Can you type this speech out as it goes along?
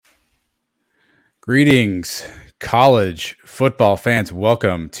Greetings, college football fans.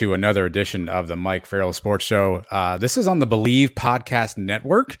 Welcome to another edition of the Mike Farrell Sports Show. This is on the Believe Podcast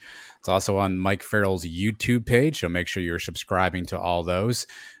Network. It's also on Mike Farrell's YouTube page, so make sure you're subscribing to all those.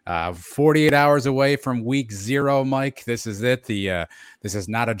 48 hours away from week 0, Mike. This is it. This is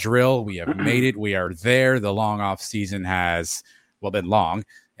not a drill. We have made it. We are there. The long off season has, been long.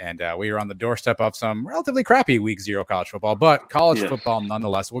 And we are on the doorstep of some relatively crappy week 0 college football, but college football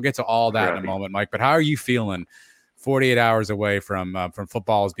nonetheless. We'll get to all that in a moment, Mike. But how are you feeling 48 hours away from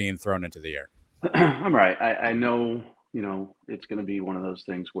footballs being thrown into the air? I'm right. I know, it's going to be one of those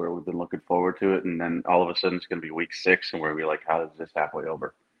things where we've been looking forward to it. And then all of a sudden it's going to be week 6 and we're going to be like, how is this halfway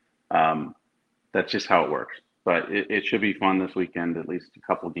over? That's just how it works. But it should be fun this weekend, at least a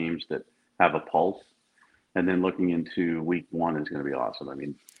couple games that have a pulse. And then looking into week 1 is going to be awesome. I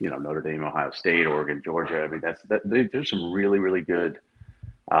mean, Notre Dame, Ohio State, Oregon, Georgia. I mean, there's some really, really good,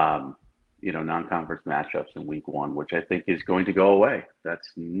 non-conference matchups in week 1, which I think is going to go away.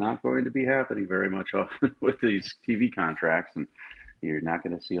 That's not going to be happening very much often with these TV contracts. And you're not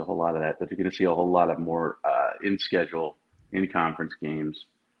going to see a whole lot of that, but you're going to see a whole lot of more in schedule, in conference games,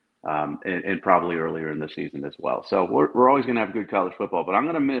 and probably earlier in the season as well. So we're always going to have good college football, but I'm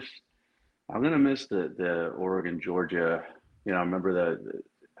going to miss the Oregon, Georgia. I remember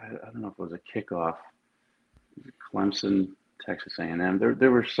I don't know if it was a kickoff, Clemson, Texas A&M.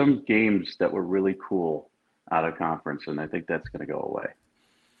 There were some games that were really cool out of conference, and I think that's going to go away.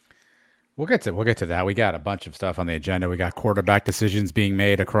 We'll get to that. We got a bunch of stuff on the agenda. We got quarterback decisions being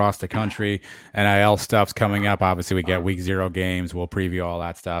made across the country. NIL stuff's coming up. Obviously, we get week 0 games. We'll preview all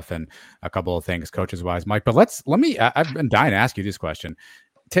that stuff and a couple of things coaches wise, Mike. But I've been dying to ask you this question.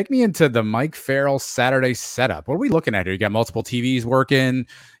 Take me into the Mike Farrell Saturday setup. What are we looking at here? You got multiple TVs working.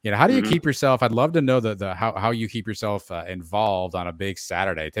 How do you keep yourself? I'd love to know how you keep yourself involved on a big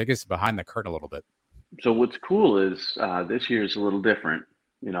Saturday. Take us behind the curtain a little bit. So what's cool is this year is a little different.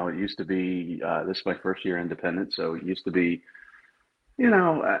 It used to be, this is my first year independent. So it used to be,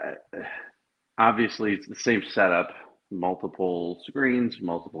 obviously it's the same setup, multiple screens,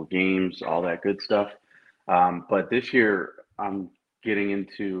 multiple games, all that good stuff. But this year I'm getting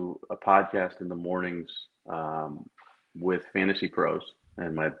into a podcast in the mornings with Fantasy Pros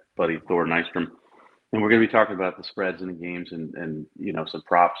and my buddy Thor Nystrom. And we're going to be talking about the spreads in the games and some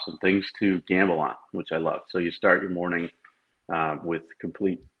props and things to gamble on, which I love. So you start your morning with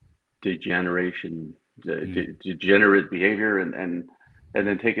complete degenerate behavior and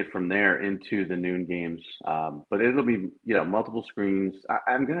then take it from there into the noon games. But it'll be, multiple screens.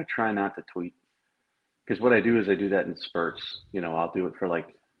 I'm going to try not to tweet. Because what I do is I do that in spurts. I'll do it for like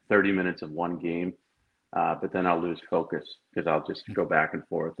 30 minutes of one game, but then I'll lose focus because I'll just go back and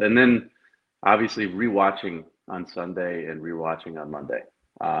forth. And then obviously rewatching on Sunday and rewatching on Monday.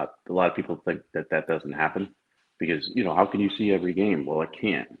 A lot of people think that doesn't happen because, how can you see every game? Well, I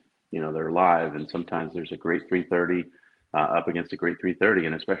can't. They're live, and sometimes there's a great 3:30 up against a great 3:30,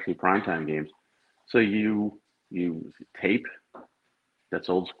 and especially primetime games. So you tape. That's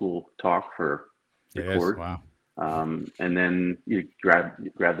old school talk for record. Wow. And then you grab the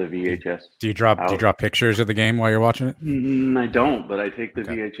VHS. Do you drop pictures of the game while you're watching it? I don't, but I take the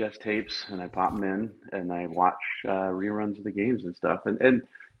VHS tapes and I pop them in and I watch reruns of the games and stuff. And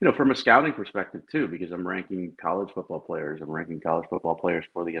from a scouting perspective too, because I'm ranking college football players. I'm ranking college football players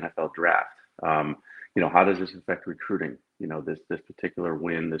for the NFL draft. How does this affect recruiting? This particular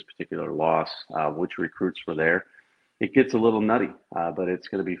win, this particular loss, which recruits were there. It gets a little nutty, but it's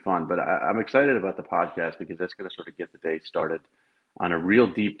going to be fun. But I'm excited about the podcast because that's going to sort of get the day started on a real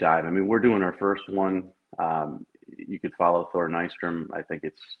deep dive. I mean, we're doing our first one. You could follow Thor Nystrom. I think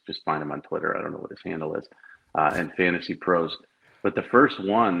it's just find him on Twitter. I don't know what his handle is, and Fantasy Pros. But the first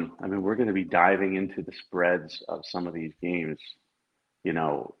one, I mean, we're going to be diving into the spreads of some of these games,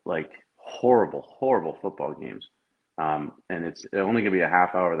 like horrible, horrible football games. And it's only going to be a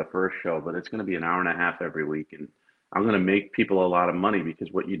half hour of the first show, but it's going to be an hour and a half every week. And I'm going to make people a lot of money because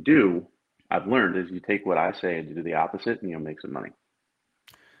what you do, I've learned, is you take what I say and you do the opposite and you'll make some money.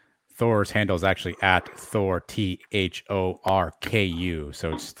 Thor's handle is actually at Thor THORKU.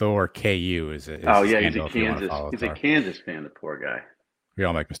 So it's Thor KU is oh yeah, he's a Kansas fan, the poor guy. We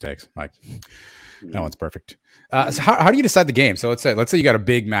all make mistakes, Mike. No one's perfect. So how do you decide the game? So let's say you got a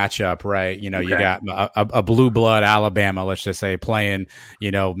big matchup, right? You got a blue blood Alabama, let's just say, playing,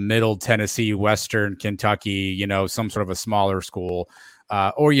 Middle Tennessee, Western Kentucky, some sort of a smaller school.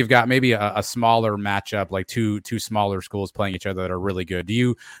 Or you've got maybe a smaller matchup, like two smaller schools playing each other that are really good.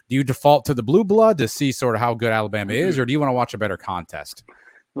 Do you default to the blue blood to see sort of how good Alabama is, or do you want to watch a better contest?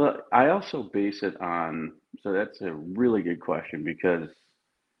 Well, I also base it on, so that's a really good question because,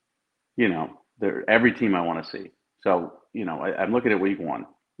 every team I want to see. So, I'm looking at week one.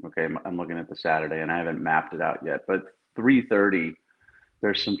 Okay, I'm looking at the Saturday, and I haven't mapped it out yet. But 3:30,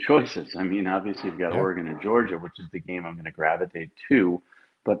 there's some choices. I mean, obviously you've got Oregon and Georgia, which is the game I'm going to gravitate to.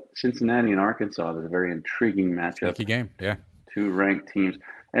 But Cincinnati and Arkansas is a very intriguing matchup. Sneaky game, yeah. Two ranked teams,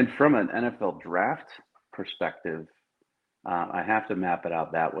 and from an NFL draft perspective, I have to map it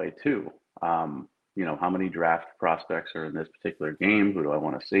out that way too. How many draft prospects are in this particular game? Who do I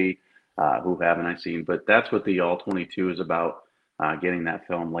want to see? Who haven't I seen? But that's what the All 22 is about, getting that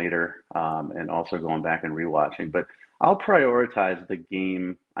film later, and also going back and rewatching. But I'll prioritize the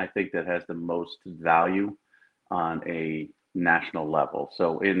game I think that has the most value on a national level.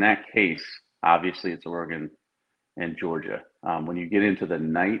 So in that case, obviously it's Oregon and Georgia. When you get into the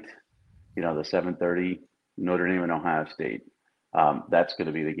night, the 7:30 Notre Dame and Ohio State, that's going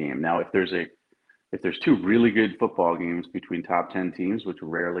to be the game. Now, if there's two really good football games between top 10 teams, which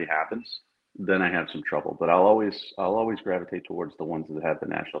rarely happens, then I have some trouble. But I'll always gravitate towards the ones that have the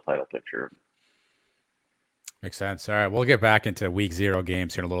national title picture. Makes sense. All right, we'll get back into week 0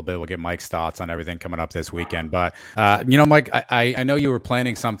 games here in a little bit. We'll get Mike's thoughts on everything coming up this weekend. But Mike, I know you were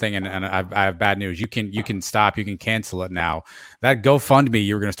planning something, and I have bad news. You can stop. You can cancel it now. That GoFundMe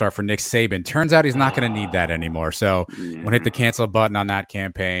you were going to start for Nick Saban, turns out he's not going to need that anymore. So I'm gonna hit the cancel button on that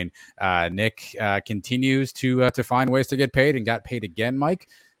campaign. Nick continues to find ways to get paid, and got paid again, Mike.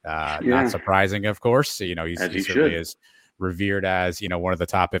 Not surprising, of course. He certainly is revered as, one of the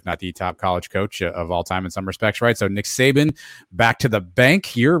top, if not the top college coach of all time in some respects, right? So Nick Saban back to the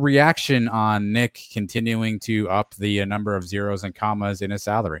bank. Your reaction on Nick continuing to up the number of zeros and commas in his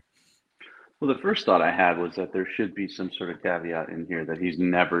salary? Well, the first thought I had was that there should be some sort of caveat in here that he's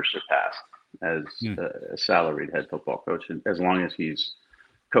never surpassed as a salaried head football coach, as long as he's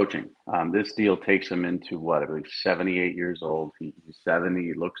coaching. This deal takes him into I believe 78 years old. He's 70.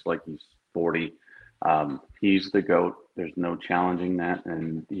 He looks like he's 40. He's the GOAT. There's no challenging that,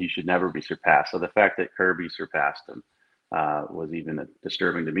 and he should never be surpassed. So the fact that Kirby surpassed him was even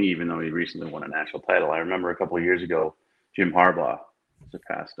disturbing to me, even though he recently won a national title. I remember a couple of years ago, Jim Harbaugh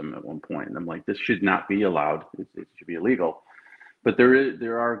surpassed him at one point, and I'm like, this should not be allowed. It should be illegal. But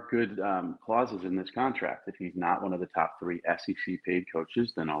there are good clauses in this contract. If he's not one of the top 3 SEC paid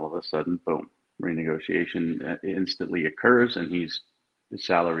coaches, then all of a sudden, boom, renegotiation instantly occurs, and his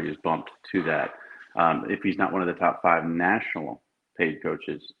salary is bumped to that. If he's not one of the top 5 national paid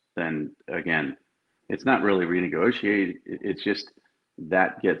coaches, then again, it's not really renegotiated. It's just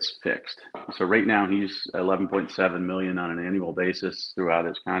that gets fixed. So right now he's $11.7 million on an annual basis throughout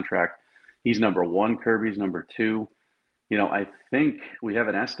his contract. He's number 1. Kirby's number 2. I think we have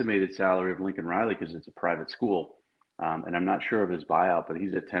an estimated salary of Lincoln Riley because it's a private school. And I'm not sure of his buyout, but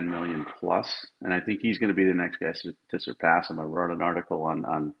he's at 10 million plus. And I think he's going to be the next guy to surpass him. I wrote an article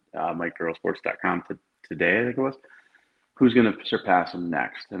on MikeFarrellSports.com today, I think it was, who's going to surpass him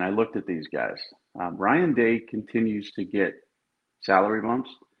next. And I looked at these guys. Ryan Day continues to get salary bumps,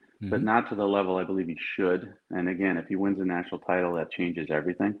 but not to the level I believe he should. And again, if he wins a national title, that changes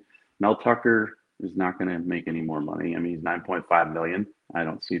everything. Mel Tucker is not going to make any more money. I mean, he's 9.5 million. I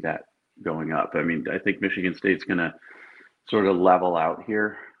don't see that going up. I mean, I think Michigan State's going to sort of level out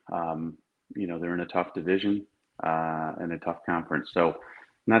here. They're in a tough division and a tough conference. So I'm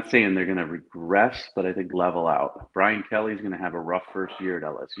not saying they're going to regress, but I think level out. Brian Kelly's going to have a rough first year at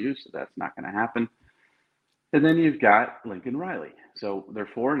LSU, so that's not going to happen. And then you've got Lincoln Riley. So they're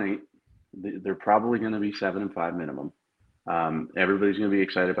 4-8. They're probably going to be 7-5 minimum. Everybody's going to be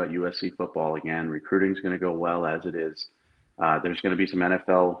excited about USC football again. Recruiting's going to go well as it is. There's going to be some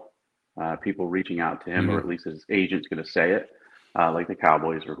NFL people reaching out to him, or at least his agent's going to say it, like the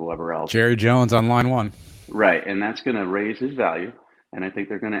Cowboys or whoever else. Jerry Jones on line 1. Right, and that's going to raise his value. And I think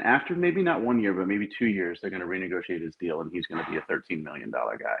they're going to, after maybe not 1 year, but maybe 2 years, they're going to renegotiate his deal, and he's going to be a $13 million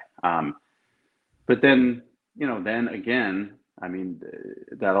guy. But then, then again, I mean,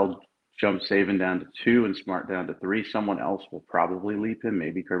 that'll jump Saban down to 2 and Smart down to 3. Someone else will probably leap him,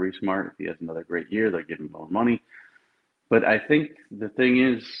 maybe Kirby Smart. If he has another great year, they'll give him more money. But I think the thing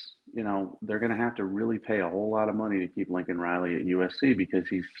is, they're going to have to really pay a whole lot of money to keep Lincoln Riley at USC because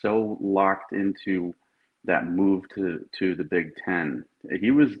he's so locked into that move to the Big Ten.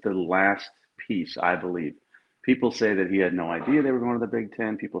 He was the last piece, I believe. People say that he had no idea they were going to the Big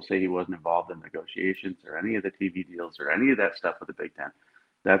Ten. People say he wasn't involved in negotiations or any of the TV deals or any of that stuff with the Big Ten.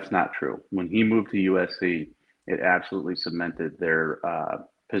 That's not true. When he moved to USC, it absolutely cemented their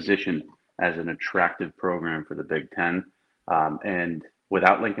position as an attractive program for the Big Ten. And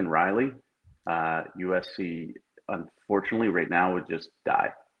without Lincoln Riley, USC, unfortunately, right now would just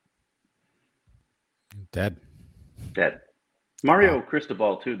die. Dead. Mario Wow.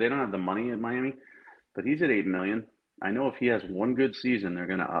 Cristobal too. They don't have the money in Miami, but he's at 8 million. I know if he has one good season, they're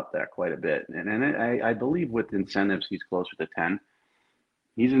going to up that quite a bit. And I believe with incentives, he's closer to 10.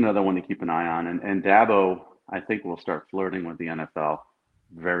 He's another one to keep an eye on. And Dabo, I think, will start flirting with the NFL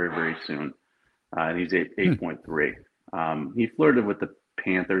very, very soon. And he's at Hmm. 8.3. He flirted with the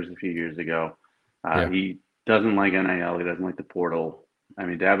Panthers a few years ago. Yeah. He doesn't like NIL. He doesn't like the portal. I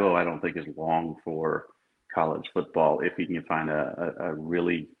mean, Dabo, I don't think is long for college football if he can find a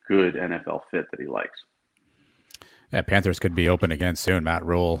really good NFL fit that he likes. Yeah, Panthers could be open again soon. Matt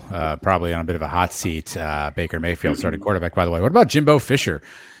Rule probably on a bit of a hot seat. Baker Mayfield starting quarterback, by the way. What about Jimbo Fisher?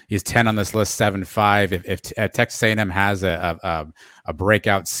 He's 10 on this list, 7.5. If Texas A&M has a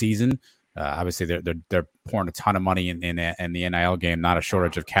breakout season, obviously they're pouring a ton of money in the NIL game. Not a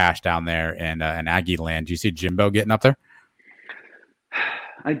shortage of cash down there in Aggie land. Do you see Jimbo getting up there?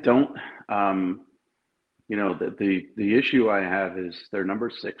 I don't. The issue I have is they're number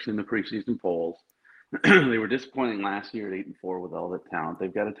 6 in the preseason polls. They were disappointing last year at 8-4 with all the talent.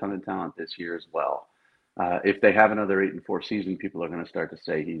 They've got a ton of talent this year as well. If they have another 8-4 season, people are going to start to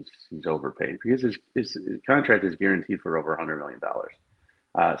say he's overpaid because his contract is guaranteed for over $100 million.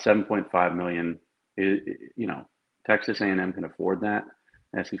 7.5 million. Texas A&M can afford that.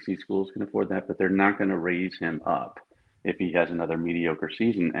 SEC schools can afford that, but they're not going to raise him up if he has another mediocre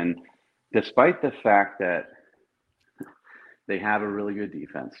season. And despite the fact that they have a really good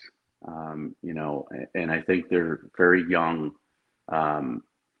defense, and I think they're very young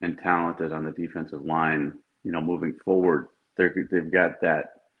and talented on the defensive line. Moving forward, they've got that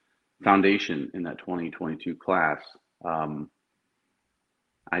foundation in that 2022 class. I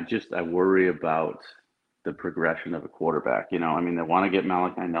worry about the progression of a quarterback. They want to get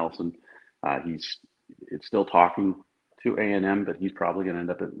Malachi Nelson. It's still talking to A&M, but he's probably going to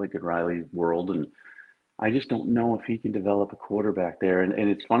end up at Lincoln Riley World, and I just don't know if he can develop a quarterback there. And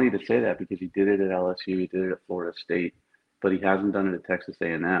it's funny to say that because he did it at LSU, he did it at Florida State, but he hasn't done it at Texas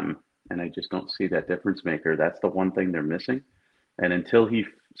A&M. And I just don't see that difference maker. That's the one thing they're missing. And until he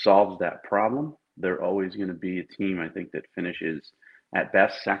solves that problem, they're always going to be a team, I think, that finishes at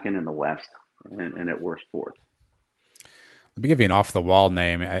best second in the West and at worst fourth. Let me give you an off the wall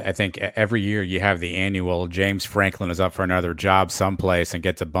name. I think every year you have the annual James Franklin is up for another job someplace and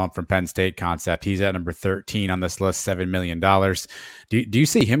gets a bump from Penn State concept. He's at number 13 on this list, $7 million. Do you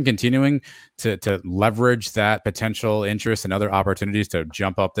see him continuing to leverage that potential interest and other opportunities to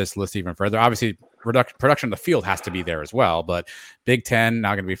jump up this list even further? Obviously, production on the field has to be there as well, but Big Ten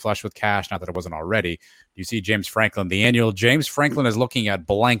now going to be flush with cash, not that it wasn't already. Do you see James Franklin, the annual James Franklin is looking at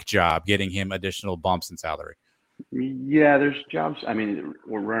blank job, getting him additional bumps in salary? Yeah, there's jobs. I mean,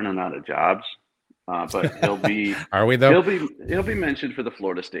 we're running out of jobs, but he'll be. Are we though? He'll be mentioned for the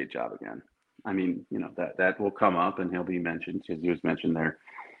Florida State job again. I mean, that will come up, and he'll be mentioned because he was mentioned there.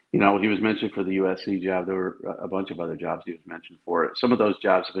 He was mentioned for the USC job. There were a bunch of other jobs he was mentioned for. Some of those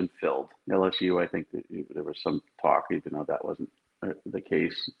jobs have been filled. LSU, I think there was some talk, even though that wasn't the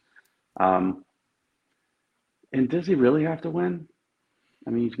case. And does he really have to win?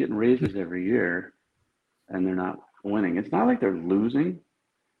 I mean, he's getting raises every year, and they're not winning. It's not like they're losing,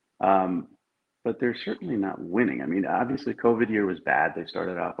 but they're certainly not winning. I mean, obviously, COVID year was bad. They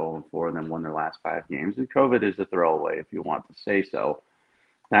started off 0-4 and then won their last 5 games. And COVID is a throwaway, if you want to say so.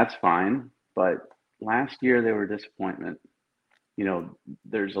 That's fine. But last year, they were a disappointment.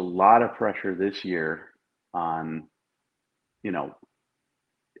 There's a lot of pressure this year on,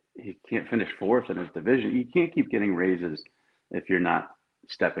 he can't finish 4th in his division. You can't keep getting raises if you're not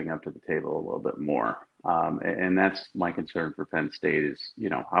stepping up to the table a little bit more. And that's my concern for Penn State is,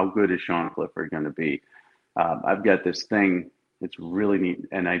 how good is Sean Clifford going to be? I've got this thing. It's really neat,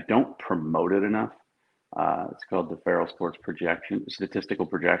 and I don't promote it enough. It's called the Farrell Sports statistical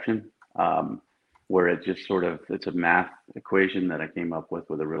projection, where it just it's a math equation that I came up with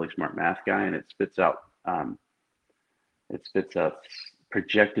a really smart math guy, and it spits out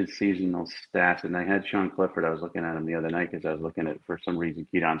projected seasonal stats. And I had Sean Clifford. I was looking at him the other night because I was looking at, for some reason,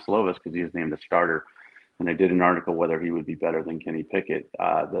 Keaton Slovis because he was named a starter. And I did an article whether he would be better than Kenny Pickett.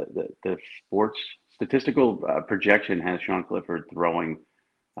 The sports statistical projection has Sean Clifford throwing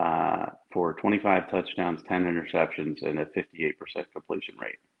for 25 touchdowns, 10 interceptions, and a 58% completion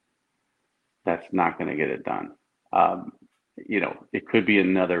rate. That's not going to get it done. It could be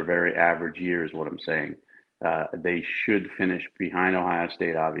another very average year is what I'm saying. They should finish behind Ohio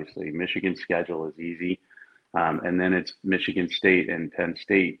State, obviously. Michigan's schedule is easy. And then it's Michigan State and Penn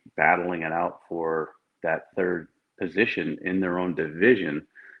State battling it out for that third position in their own division.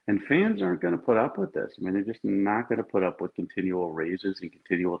 And fans aren't going to put up with this. I mean, they're just not going to put up with continual raises and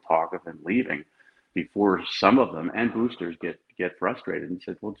continual talk of him leaving. before some of them and boosters get frustrated and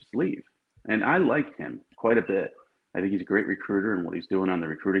said, well, just leave. And I like him quite a bit. I think he's a great recruiter and what he's doing on the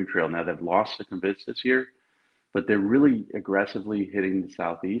recruiting trail. Now they've lost the convince this year, but they're really aggressively hitting the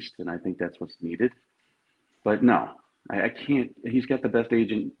Southeast, and I think that's what's needed. But no, I can't. He's got the best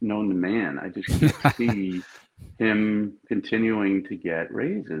agent known to man. I just can't see him continuing to get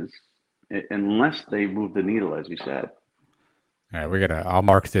raises unless they move the needle, as you said. All right, I'll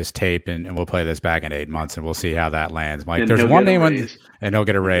mark this tape and we'll play this back in 8 months and we'll see how that lands. Mike, And there's he'll one get a name raise. and he'll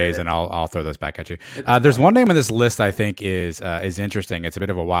get a raise, and I'll throw this back at you. There's one name on this list I think is interesting. It's a bit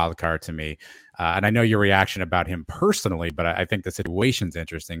of a wild card to me, and I know your reaction about him personally, but I think the situation's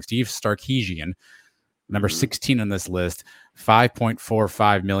interesting. Steve Sarkisian, number 16 on this list,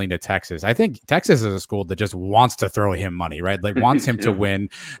 $5.45 million to Texas. I think Texas is a school that just wants to throw him money, right? Like wants him to win,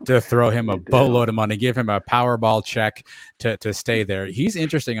 to throw him a boatload of money, give him a Powerball check to stay there. He's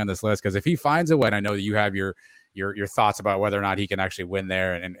interesting on this list because if he finds a way, and I know that you have your thoughts about whether or not he can actually win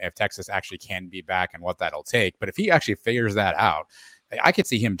there and if Texas actually can be back and what that'll take. But if he actually figures that out, I could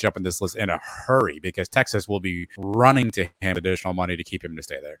see him jumping this list in a hurry because Texas will be running to him additional money to keep him to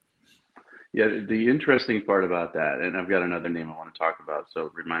stay there. Yeah, the interesting part about that, and I've got another name I want to talk about, so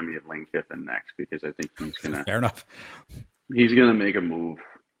remind me of Lane Kiffin next because I think he's gonna. Fair enough. He's gonna make a move.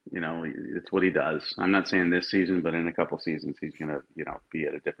 It's what he does. I'm not saying this season, but in a couple seasons, he's gonna, be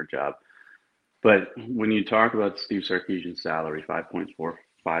at a different job. But when you talk about Steve Sarkisian's salary,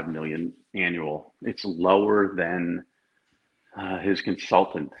 $5.45 million annual, it's lower than his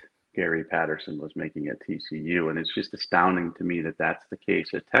consultant Gary Patterson was making at TCU, and it's just astounding to me that that's the case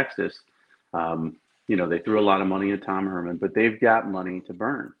at Texas. They threw a lot of money at Tom Herman, but they've got money to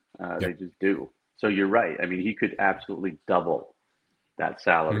burn. They just do. So you're right. I mean, he could absolutely double that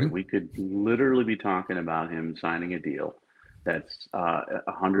salary. We could literally be talking about him signing a deal that's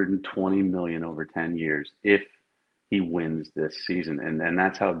 $120 million over 10 years if he wins this season. And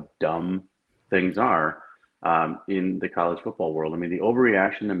that's how dumb things are in the college football world. I mean, the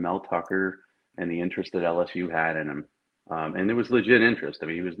overreaction to Mel Tucker and the interest that LSU had in him, and there was legit interest. I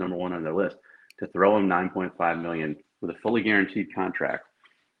mean, he was number one on their list. To throw him $9.5 million with a fully guaranteed contract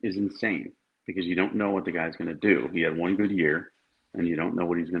is insane because you don't know what the guy's going to do. He had one good year, and you don't know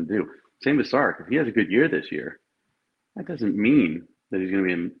what he's going to do. Same with Sark. If he has a good year this year, that doesn't mean that he's going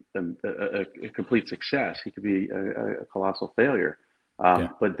to be a complete success. He could be a colossal failure.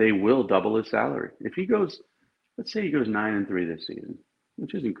 But they will double his salary. If he goes, let's say he goes 9-3 this season,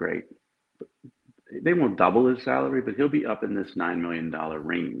 which isn't great. They won't double his salary, but he'll be up in this $9 million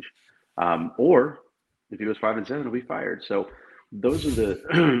range. Or if he goes 5-7, he'll be fired. So those are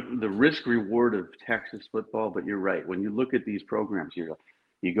the risk reward of Texas football. But you're right. When you look at these programs, you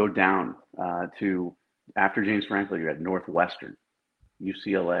go down to after James Franklin, you had Northwestern,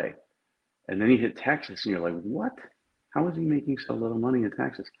 UCLA, and then you hit Texas, and you're like, what? How is he making so little money in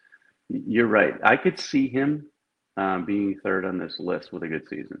Texas? You're right. I could see him being third on this list with a good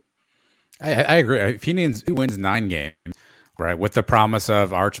season. I agree. If he wins 9 games, right, with the promise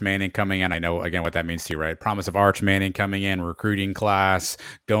of Arch Manning coming in, I know, again, what that means to you, right? Promise of Arch Manning coming in, recruiting class,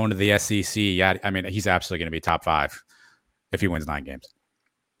 going to the SEC. Yeah, I mean, he's absolutely going to be top 5 if he wins 9 games.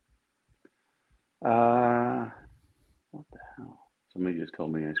 What the hell? Somebody just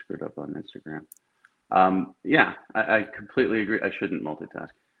told me I screwed up on Instagram. Yeah, I completely agree. I shouldn't multitask.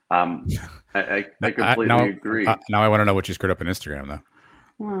 I completely agree. Now I want to know what you screwed up on Instagram, though.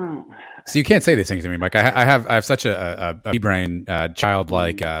 Well, so you can't say these things to me, Mike. I have such a brain,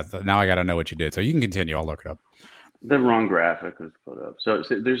 childlike. Now I got to know what you did. So you can continue. I'll look it up. The wrong graphic was put up. So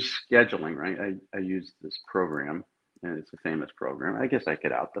there's scheduling, right? I use this program, and it's a famous program. I guess I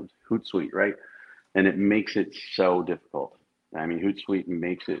could out them. Hootsuite, right? And it makes it so difficult. I mean, Hootsuite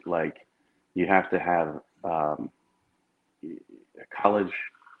makes it like you have to have a college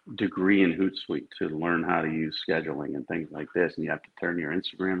degree in Hootsuite to learn how to use scheduling and things like this. And you have to turn your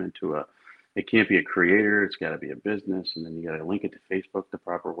Instagram into it can't be a creator. It's got to be a business. And then you got to link it to Facebook the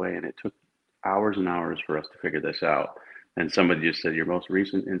proper way. And it took hours and hours for us to figure this out. And somebody just said your most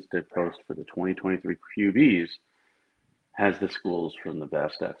recent Insta post for the 2023 QBs has the schools from the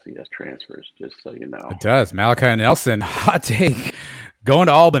best FCS transfers, just so you know. It does. Malachi Nelson, hot take, going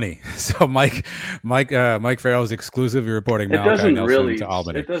to Albany. So Mike Farrell is exclusively reporting Malachi Nelson to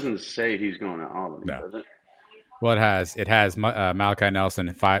Albany. It doesn't say he's going to Albany, does it? Well, it has Malachi Nelson,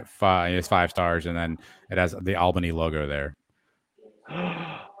 his 5 stars, and then it has the Albany logo there.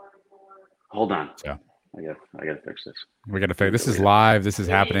 Hold on. So I got to fix this. We're gonna fix. This is live. This is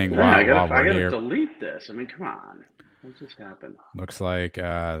happening. I got to delete this. I mean, come on. What just happened? Looks like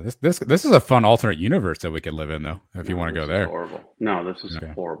this is a fun alternate universe that we could live in, though. If you want to go there. Horrible. No, this is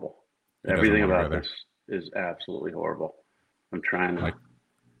horrible. Everything about this is absolutely horrible. I'm trying to.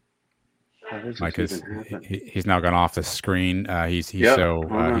 How does Mike this is even happen? he's now gone off the screen. He's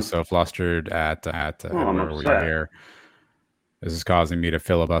so flustered at where we are here. This is causing me to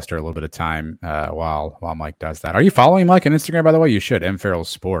filibuster a little bit of time while Mike does that. Are you following Mike on Instagram, by the way? You should. Farrell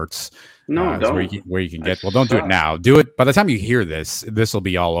Sports. No, don't. Where you can get. Well, don't do it now. Do it by the time you hear this. This will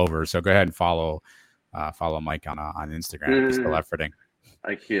be all over. So go ahead and follow Mike on Instagram. He's still efforting.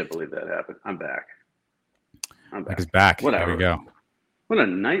 I can't believe that happened. I'm back. Mike is back. Whatever. There we go. What a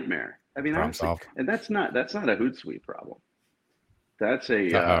nightmare. I mean, problem solved. And that's not a Hootsuite problem. That's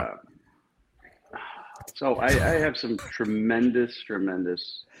a. So I have some tremendous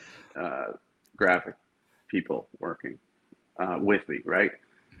graphic people working with me, right?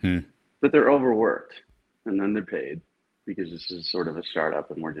 But they're overworked, and then they're paid because this is sort of a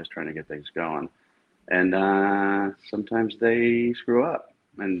startup, and we're just trying to get things going. And sometimes they screw up,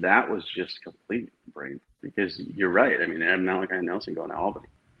 and that was just complete brain. Because you're right. I mean, I'm Malachi Nelson going to Albany.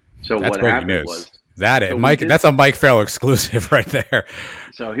 So that's what happened was Mike. That's a Mike Farrell exclusive right there.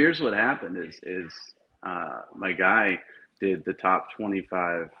 So here's what happened: is my guy did the top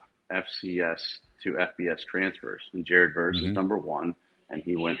 25 FCS to FBS transfers, and Jared Verse is number one, and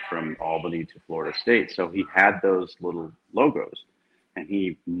he went from Albany to Florida State. So he had those little logos, and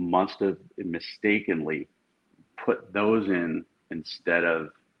he must have mistakenly put those in instead of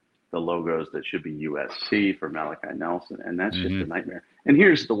the logos that should be USC for Malachi Nelson, and that's just a nightmare. And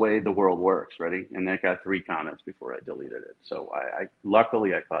here's the way the world works, ready? And I got 3 comments before I deleted it. So I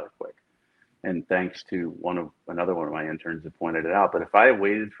luckily I caught it quick. And thanks to another one of my interns that pointed it out. But if I had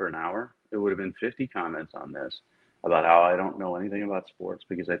waited for an hour, it would have been 50 comments on this about how I don't know anything about sports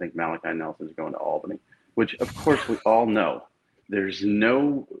because I think Malachi Nelson is going to Albany, which of course we all know. There's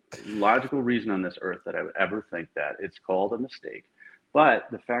no logical reason on this earth that I would ever think that. It's called a mistake.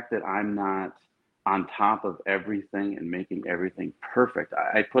 But the fact that I'm not on top of everything and making everything perfect,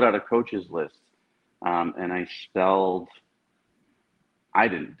 I put out a coaches list and I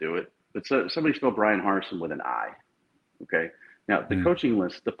didn't do it, but somebody spelled Brian Harsin with an I. Okay. Now, the coaching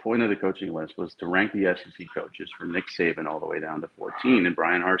list, the point of the coaching list was to rank the SEC coaches from Nick Saban all the way down to 14. And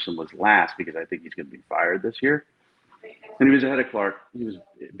Brian Harsin was last because I think he's going to be fired this year. And he was ahead of Clark. He was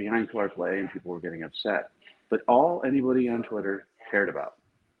behind Clark Lay, and people were getting upset. But all anybody on Twitter cared about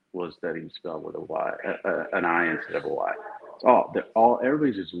was that he spelled with a Y, an I instead of a Y.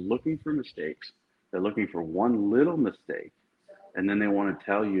 Everybody's just looking for mistakes. They're looking for one little mistake, and then they want to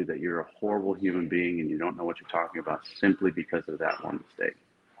tell you that you're a horrible human being and you don't know what you're talking about simply because of that one mistake.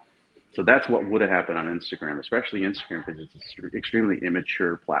 So that's what would have happened on Instagram, especially Instagram because it's an extremely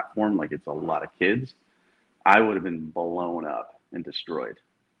immature platform. Like it's a lot of kids. I would have been blown up and destroyed.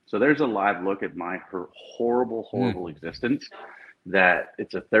 So there's a live look at my horrible existence. That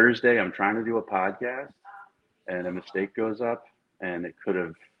it's a Thursday, I'm trying to do a podcast, and a mistake goes up, and it could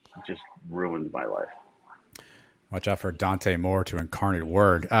have just ruined my life. Watch out for Dante Moore to incarnate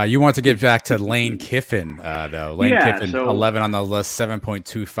word. You want to get back to Lane Kiffin, though. Kiffin, 11 on the list,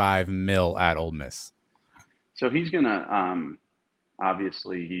 7.25 mil at Ole Miss. So he's going to,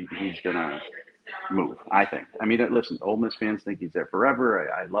 obviously, he's going to move, I think. I mean, listen, Ole Miss fans think he's there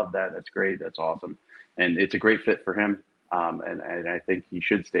forever. I love that. That's great. That's awesome. And it's a great fit for him. And I think he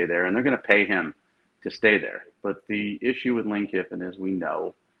should stay there. And they're going to pay him to stay there. But the issue with Lane Kiffin is we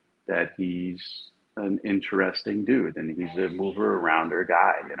know that he's an interesting dude. And he's a mover-arounder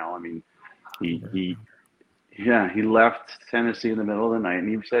guy. You know, I mean, he left Tennessee in the middle of the night. And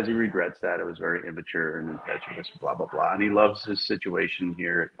he says he regrets that. It was very immature and impetuous, blah, blah, blah. And he loves his situation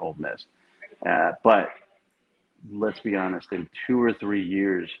here at Ole Miss. But let's be honest, in 2 or 3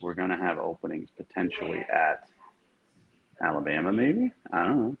 years, we're going to have openings potentially at Alabama, maybe. I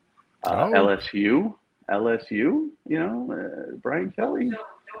don't know. LSU, you know, Brian Kelly.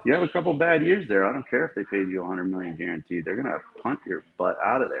 You have a couple bad years there. I don't care if they paid you $100 million guaranteed. They're going to punt your butt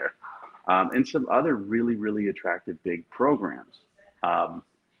out of there. And some other really, really attractive big programs.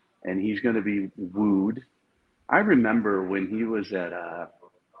 And he's going to be wooed. I remember when he was at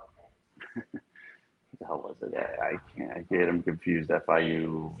what the hell was it? I get him confused.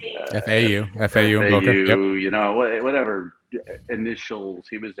 FIU, FAU, you know, whatever initials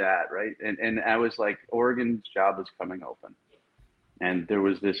he was at, right? And I was like, Oregon's job is coming open. And there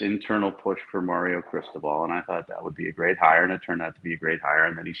was this internal push for Mario Cristobal, and I thought that would be a great hire, and it turned out to be a great hire,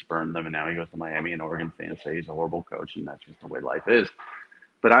 and then he spurned them, and now he goes to Miami, and Oregon fans say he's a horrible coach, and that's just the way life is.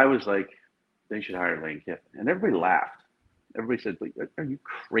 But I was like, they should hire Lane Kiffin. And everybody laughed. Everybody said, are you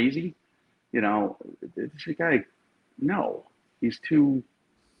crazy? You know, this guy, no, he's too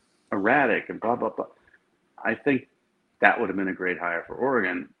erratic and blah, blah, blah. I think that would have been a great hire for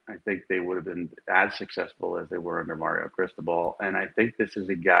Oregon. I think they would have been as successful as they were under Mario Cristobal. And I think this is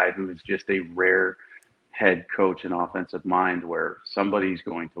a guy who is just a rare head coach and offensive mind where somebody's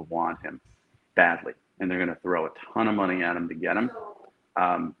going to want him badly, and they're going to throw a ton of money at him to get him.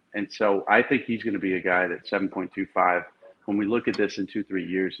 And so I think he's going to be a guy that 7.25. When we look at this in 2-3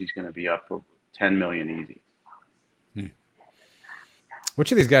 years, he's going to be up for 10 million easy. Which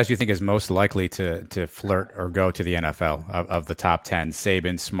of these guys do you think is most likely to flirt or go to the NFL of the top 10?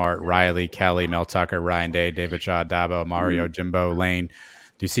 Saban, Smart, Riley, Kelly, Mel Tucker, Ryan Day, David Shaw, Dabo, Mario, Jimbo, Lane.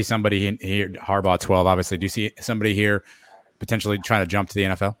 Do you see somebody here, Harbaugh 12, obviously. Do you see somebody here potentially trying to jump to the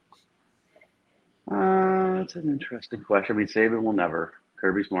NFL? That's an interesting question. I mean, Saban will never.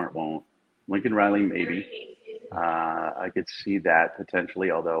 Kirby Smart won't. Lincoln Riley, maybe. I could see that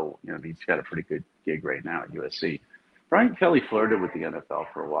potentially, although, he's got a pretty good gig right now at USC. Brian Kelly flirted with the NFL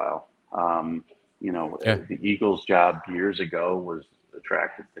for a while. The Eagles job years ago was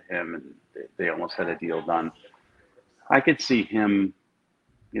attractive to him, and they almost had a deal done. I could see him,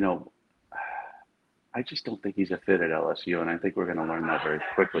 I just don't think he's a fit at LSU, and I think we're going to learn that very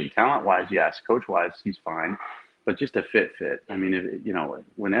quickly. Talent-wise, yes. Coach-wise, he's fine, but just a fit. I mean,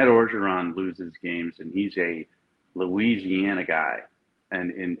 when Ed Orgeron loses games, and he's a Louisiana guy,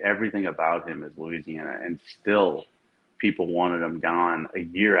 and everything about him is Louisiana, and still people wanted him gone a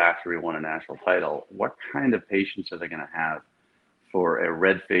year after he won a national title, what kind of patience are they going to have for a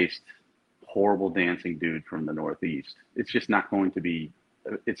red-faced, horrible dancing dude from the Northeast? It's just not going to be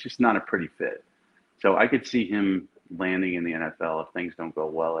 – it's just not a pretty fit. So I could see him landing in the NFL if things don't go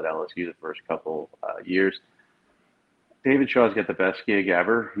well at LSU the first couple years. David Shaw's got the best gig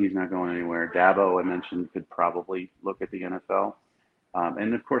ever. He's not going anywhere. Dabo, I mentioned, could probably look at the NFL.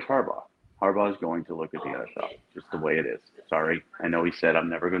 And, of course, Harbaugh. Harbaugh is going to look at the NFL, just the way it is. Sorry. I know he said, I'm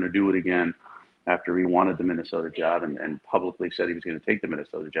never going to do it again after he wanted the Minnesota job and publicly said he was going to take the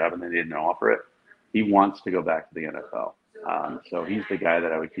Minnesota job, and they didn't offer it. He wants to go back to the NFL. So he's the guy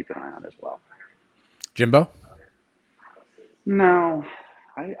that I would keep an eye on as well. Jimbo? No.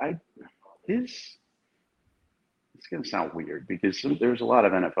 It's going to sound weird because there's a lot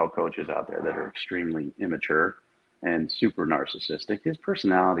of NFL coaches out there that are extremely immature and super narcissistic. His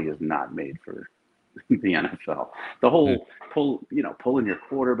personality is not made for the NFL. The whole pulling your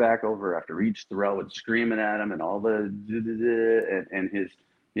quarterback over after each throw and screaming at him and all the and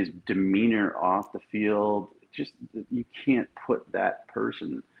his demeanor off the field, just you can't put that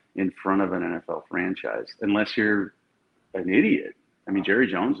person in front of an NFL franchise unless you're an idiot. I mean, Jerry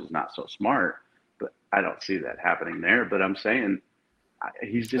Jones is not so smart, but I don't see that happening there. But I'm saying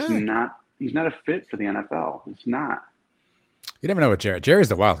he's just not. He's not a fit for the NFL. It's not. You never know with Jerry. Jerry's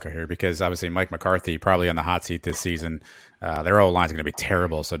the wild card here because obviously Mike McCarthy probably on the hot seat this season. Their O-line is going to be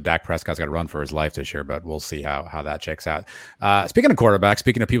terrible, so Dak Prescott's got to run for his life this year, but we'll see how that checks out. Speaking of quarterbacks,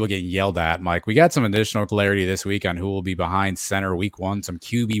 speaking of people getting yelled at, Mike, we got some additional clarity this week on who will be behind center week one. Some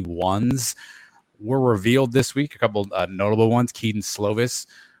QB1s were revealed this week, a couple notable ones. Keaton Slovis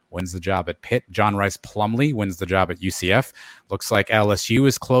wins the job at Pitt. John Rice Plumlee wins the job at UCF. Looks like LSU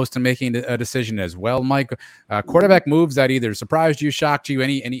is close to making a decision as well, Mike. Quarterback moves that either surprised you, shocked you,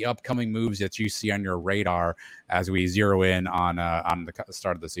 any upcoming moves that you see on your radar as we zero in on the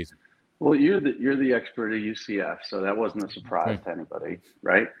start of the season? Well, you're the expert at UCF, so that wasn't a surprise to anybody,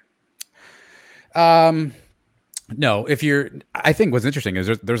 right? No, I think what's interesting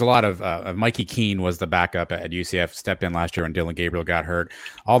is there's a lot of Mikey Keene was the backup at UCF, stepped in last year when Dylan Gabriel got hurt.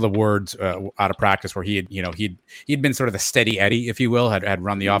 All the words out of practice where he'd been sort of the steady Eddie, if you will, had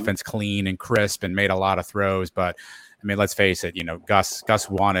run the offense clean and crisp and made a lot of throws. But I mean, let's face it, Gus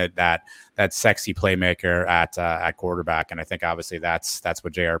wanted that sexy playmaker at quarterback, and I think obviously that's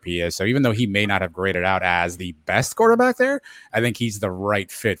what JRP is. So even though he may not have graded out as the best quarterback there, I think he's the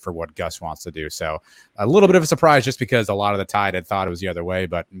right fit for what Gus wants to do. So a little bit of a surprise just because a lot of the Tide had thought it was the other way,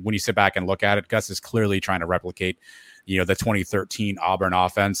 but when you sit back and look at it, Gus is clearly trying to replicate the 2013 Auburn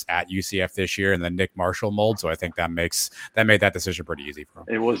offense at UCF this year in the Nick Marshall mold. So I think that made that decision pretty easy for him.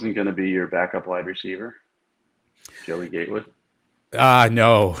 It wasn't going to be your backup wide receiver, Joey Gatewood?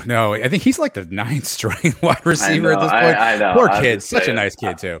 No. I think he's like the 9th string wide receiver at this point. I know. Poor kid. Such a nice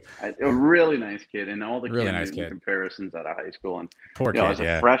kid, too. A really nice kid. And all the really nice comparisons out of high school. And poor kid, as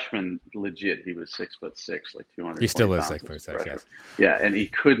a freshman, legit, he was 6'6", like 200. He still is 6'6", yes. Yeah, and he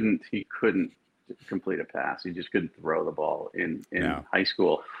couldn't complete a pass. He just couldn't throw the ball in high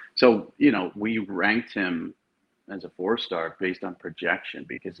school. So, we ranked him as a 4-star based on projection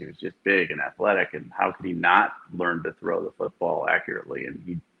because he was just big and athletic, and how could he not learn to throw the football accurately? And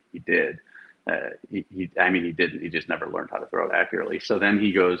he did. He didn't. He just never learned how to throw it accurately. So then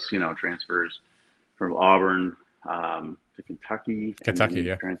he goes, transfers from Auburn to Kentucky. Kentucky, and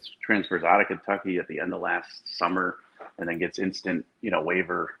then yeah. Transfers out of Kentucky at the end of last summer, and then gets instant,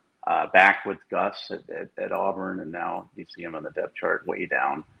 waiver back with Gus at Auburn, and now you see him on the depth chart way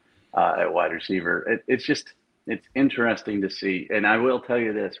down at wide receiver. It's interesting to see. And I will tell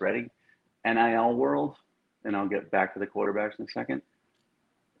you this, ready? NIL world, and I'll get back to the quarterbacks in a second.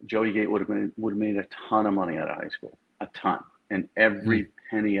 Joey Gate would have made a ton of money out of high school, a ton, and every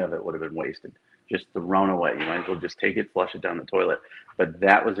penny of it would have been wasted, just thrown away. You might as well just take it, flush it down the toilet. But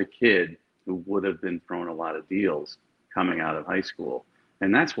that was a kid who would have been thrown a lot of deals coming out of high school,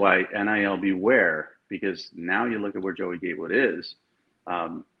 and that's why NIL beware, because now you look at where Joey Gatewood is.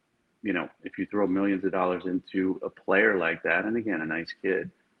 If you throw millions of dollars into a player like that, and again, a nice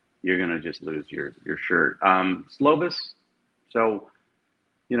kid, you're going to just lose your shirt. Slovis, so,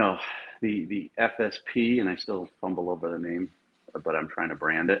 the FSP, and I still fumble over the name, but I'm trying to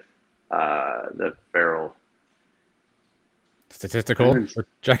brand it, the Farrell. Statistical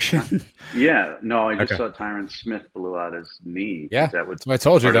projection? Yeah. No, I just Okay. saw Tyron Smith blew out his knee. Yeah, Is that that's what I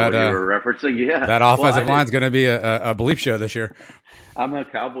told you, that you were referencing? Yeah. that offensive line is going to be a bleep show this year. I'm a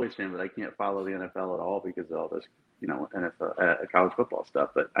Cowboys fan, but I can't follow the NFL at all because of all this, NFL, college football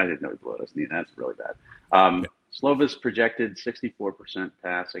stuff. But I didn't know he blew out his knee. That's really bad. Slovis projected 64%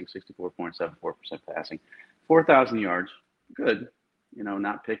 passing, 64.74% passing, 4,000 yards. Good.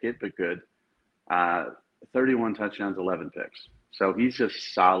 Not Pickett, but good. 31 touchdowns, 11 picks. So he's a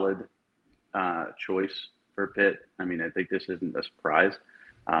solid choice for Pitt. I mean, I think this isn't a surprise.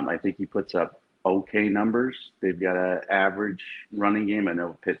 I think he puts up okay numbers. They've got an average running game. I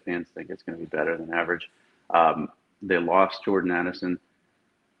know Pitt fans think it's going to be better than average. They lost Jordan Addison.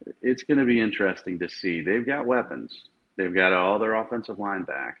 It's going to be interesting to see. They've got weapons. They've got all their offensive line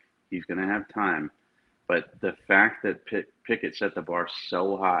back. He's going to have time. But the fact that Pickett set the bar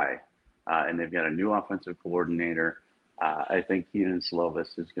so high, and they've got a new offensive coordinator, I think Keaton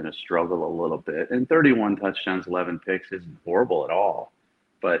Slovis is going to struggle a little bit. And 31 touchdowns, 11 picks isn't horrible at all.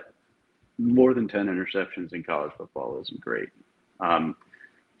 But more than 10 interceptions in college football isn't great.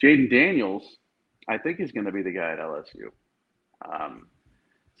 Jaden Daniels, I think, is going to be the guy at LSU.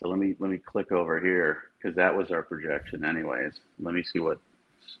 So let me click over here, because that was our projection anyways. Let me see what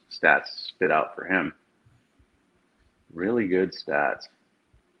stats spit out for him. Really good stats.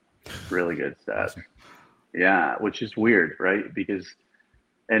 Really good stats. Awesome. Yeah, which is weird, right? Because,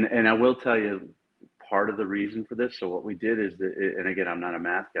 and I will tell you part of the reason for this. So what we did is that, and again, I'm not a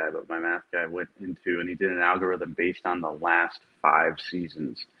math guy, but my math guy went into, and he did an algorithm based on the last 5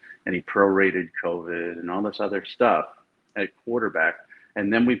 seasons, and he prorated COVID and all this other stuff at quarterback.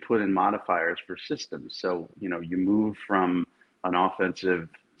 And then we put in modifiers for systems. So, you move from an offensive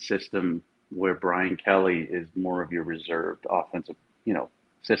system where Brian Kelly is more of your reserved offensive,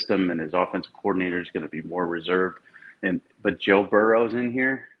 system, and his offensive coordinator is going to be more reserved. But Joe Burrow's in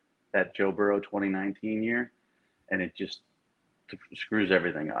here, that Joe Burrow 2019 year, and it just screws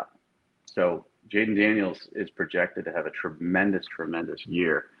everything up. So Jaden Daniels is projected to have a tremendous, tremendous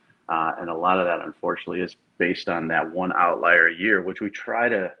year. And a lot of that, unfortunately, is based on that one outlier year, which we try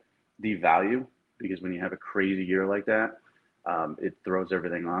to devalue, because when you have a crazy year like that, it throws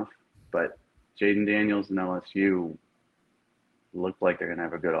everything off. But Jaden Daniels and LSU look like they're going to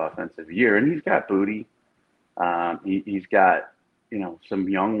have a good offensive year. And he's got booty. He's got, some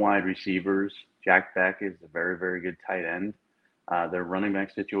young wide receivers. Jack Beck is a very, very good tight end. Their running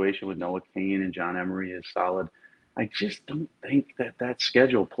back situation with Noah Cain and John Emery is solid. I just don't think that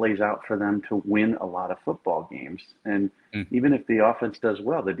schedule plays out for them to win a lot of football games. And even if the offense does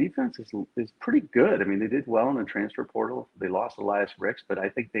well, the defense is pretty good. I mean, they did well in the transfer portal. They lost Elias Ricks, but I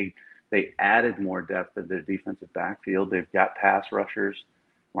think they added more depth in their defensive backfield. They've got pass rushers.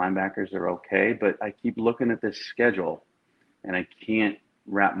 Linebackers are okay. But I keep looking at this schedule, and I can't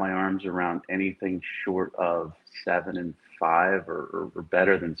wrap my arms around anything short of 7-5 or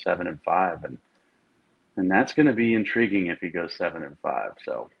better than 7-5. And that's going to be intriguing if he goes 7-5.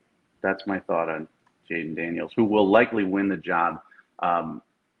 So that's my thought on Jaden Daniels, who will likely win the job.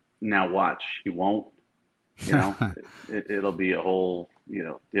 Now watch, he won't. It'll be a whole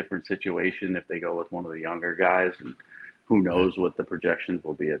different situation if they go with one of the younger guys, and who knows what the projections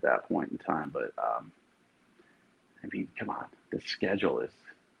will be at that point in time. But I mean, come on, the schedule is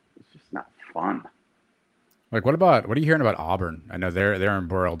just not fun. Like, what are you hearing about Auburn? I know they're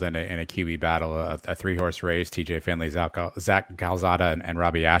embroiled in a QB battle, a 3-horse race. TJ Finley, Zach Calzada, and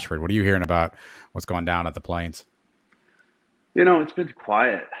Robbie Ashford. What are you hearing about what's going down at the Plains? It's been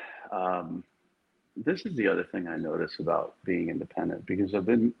quiet. This is the other thing I notice about being independent, because I've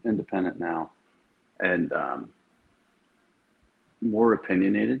been independent now, and more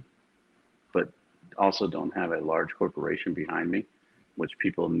opinionated, but also don't have a large corporation behind me, which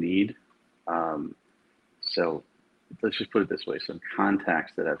people need. So let's just put it this way: some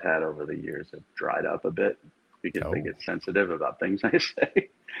contacts that I've had over the years have dried up a bit because they get sensitive about things I say.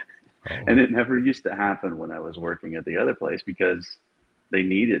 And it never used to happen when I was working at the other place because they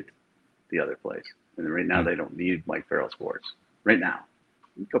needed the other place. And right now they don't need Mike Farrell Sports. Right now,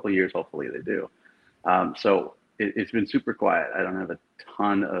 in a couple of years, hopefully they do. So it's been super quiet. I don't have a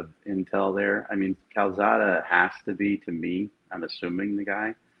ton of intel there. I mean, Calzada has to be, to me, I'm assuming the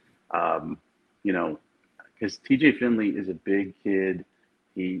guy, you know, because TJ Finley is a big kid.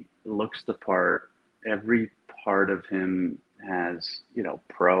 He looks the part. Every part of him has, you know,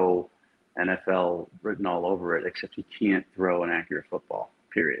 pro NFL written all over it, except he can't throw an accurate football,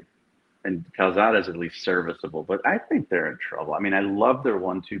 period. And Calzada is at least serviceable, but I think they're in trouble. I mean, I love their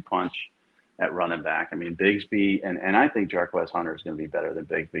 1-2 punch at running back. I mean, Bigsby, and I think Jarquez Hunter is going to be better than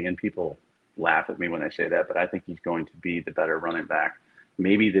Bigsby. And people laugh at me when I say that, but I think he's going to be the better running back,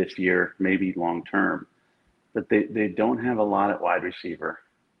 maybe this year, maybe long term. But they don't have a lot at wide receiver.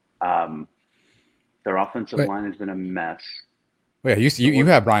 Their offensive line has been a mess. Well, yeah, you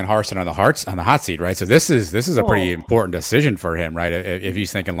have Brian Harsin on the hot seat, right? So this is a pretty important decision for him, right? If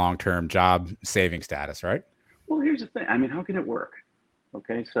he's thinking long term job saving status, right? Well, here's the thing. I mean, how can it work?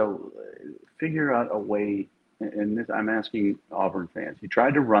 Okay, so figure out a way. And this, I'm asking Auburn fans. You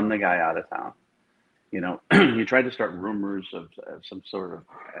tried to run the guy out of town. You know, you tried to start rumors of some sort of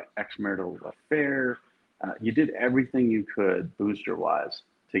extramarital affair. You did everything you could, booster-wise,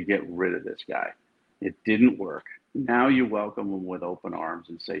 to get rid of this guy. It didn't work. Now you welcome him with open arms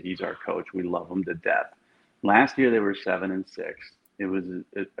and say, he's our coach. We love him to death. Last year, they were 7-6. It was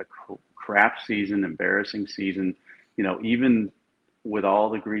a crap season, embarrassing season. You know, even with all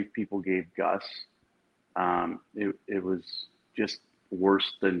the grief people gave Gus, it was just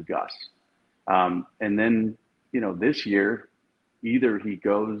worse than Gus. And then, you know, this year, either he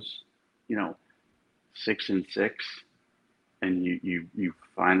goes, you know, 6-6, and you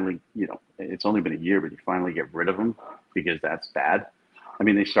finally, you know, it's only been a year, but you finally get rid of him because that's bad. I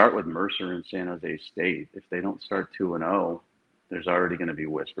mean, they start with Mercer and San Jose State. If they don't start 2-0, there's already going to be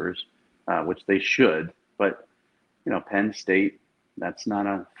whispers, which they should. But, you know, Penn State, that's not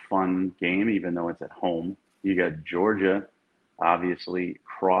a fun game, even though it's at home. You got Georgia, obviously,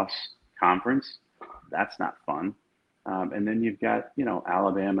 cross conference. That's not fun. And then you've got, you know,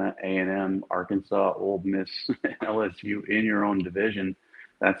 Alabama, A&M, Arkansas, Ole Miss, LSU in your own division.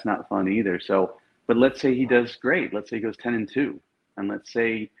 That's not fun either. So, but let's say he does great. Let's say he goes 10-2, and let's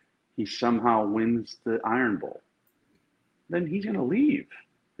say he somehow wins the Iron Bowl. Then he's going to leave.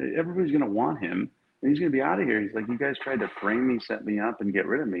 Everybody's going to want him, and he's going to be out of here. He's like, you guys tried to frame me, set me up, and get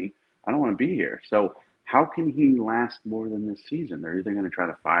rid of me. I don't want to be here. So how can he last more than this season? They're either going to try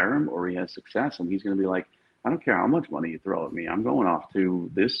to fire him or he has success, and he's going to be like, I don't care how much money you throw at me. I'm going off to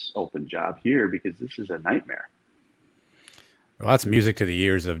this open job here because this is a nightmare. Well, that's music to the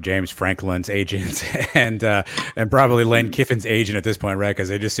ears of James Franklin's agent and probably Lane Kiffin's agent at this point, right? Because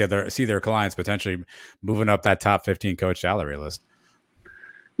they just see their clients potentially moving up that top 15 coach salary list.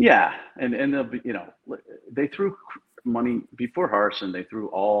 Yeah, and they'll be, you know, they threw money before Harsin. They threw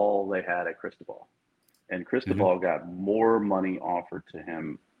all they had at Cristobal, and Cristobal got more money offered to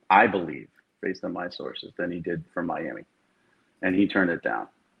him, I believe, based on my sources, than he did from Miami, and he turned it down.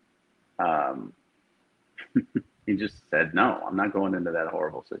 He just said, no, I'm not going into that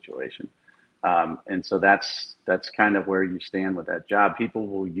horrible situation. And so that's kind of where you stand with that job. People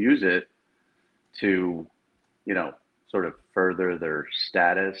will use it to, you know, sort of further their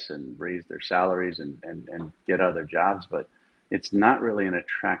status and raise their salaries and get other jobs, but it's not really an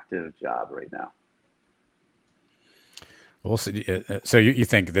attractive job right now. Well, so you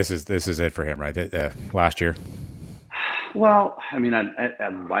think this is it for him, right? Last year. Well, I mean,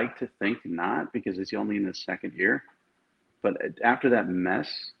 I'd like to think not, because it's only in his second year. But after that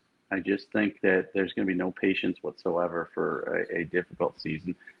mess, I just think that there's going to be no patience whatsoever for a difficult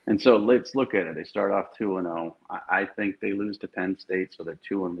season. And so let's look at it. They start off 2-0. I think they lose to Penn State, so they're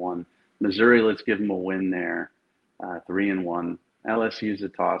 2-1. Missouri, let's give them a win there, 3-1. LSU is a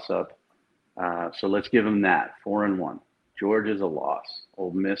toss-up, so let's give them that, 4-1. Georgia's a loss.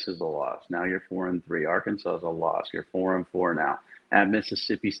 Ole Miss is a loss. Now you're 4-3. Arkansas is a loss. You're 4-4 now. At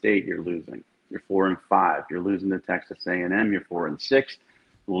Mississippi State, you're losing. You're 4-5. You're losing to Texas A&M. You're 4-6.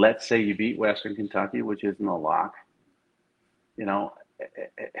 Let's say you beat Western Kentucky, which isn't a lock, you know,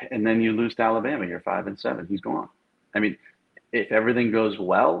 and then you lose to Alabama. You're 5-7. He's gone. I mean, if everything goes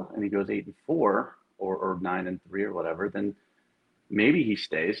well and he goes 8-4 or 9-3 or whatever, then maybe he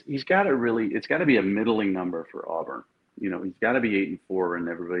stays. It's got to be a middling number for Auburn. he's got to be 8-4, and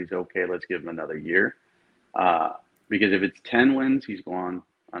everybody's okay. Let's give him another year. Because if it's 10 wins, he's gone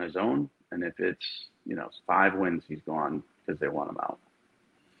on his own, and if it's 5 wins, he's gone because they want him out.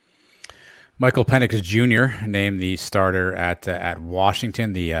 Michael Penix Jr. named the starter at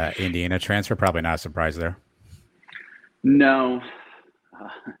Washington, the Indiana transfer. Probably not a surprise there. No.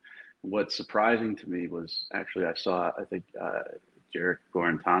 What's surprising to me was actually I think Jarek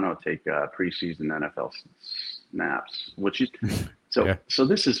Guarantano take preseason NFL snaps, which is so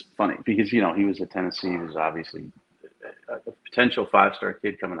this is funny because he was at Tennessee. He was obviously a potential 5-star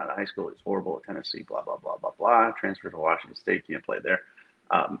kid coming out of high school. He's horrible at Tennessee, blah blah blah blah blah. Transferred to Washington State, can't play there.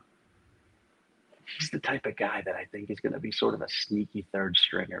 He's the type of guy that I think is going to be sort of a sneaky third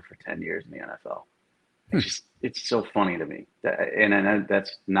stringer for 10 years in the NFL. It's so funny to me and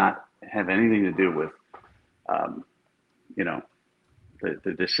that's not have anything to do with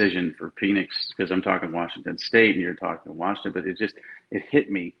the decision for Penix, because I'm talking Washington State and you're talking Washington, but it hit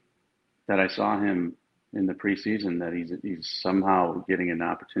me that I saw him in the preseason that he's somehow getting an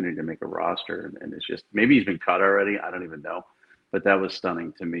opportunity to make a roster, and it's just maybe he's been cut already. I don't even know, but that was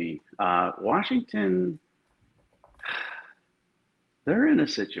stunning to me. Washington, they're in a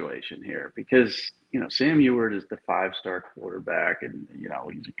situation here because Sam Ewert is the 5-star quarterback, and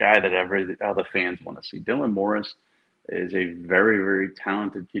he's a guy that all the fans want to see. Dylan Morris is a very, very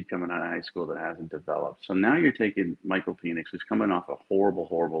talented kid coming out of high school that hasn't developed. So now you're taking Michael Penix, who's coming off a horrible,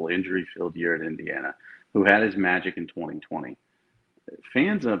 horrible injury-filled year at Indiana, who had his magic in 2020.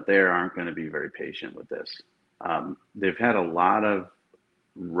 Fans up there aren't going to be very patient with this. They've had a lot of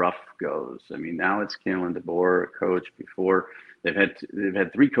rough goes. I mean, now it's Kalen DeBoer, a coach. Before they've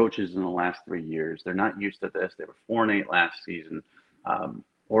had 3 coaches in the last 3 years. They're not used to this. They were 4-8 last season.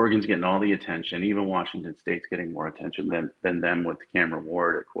 Oregon's getting all the attention. Even Washington State's getting more attention than them with Cameron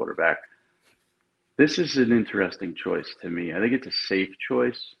Ward at quarterback. This is an interesting choice to me. I think it's a safe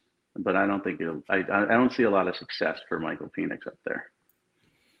choice, but I don't think I don't see a lot of success for Michael Penix up there.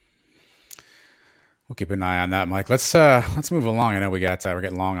 We'll keep an eye on that, Mike. Let's move along. I know we're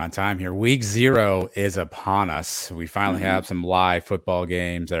getting long on time here. Week 0 is upon us. We finally have some live football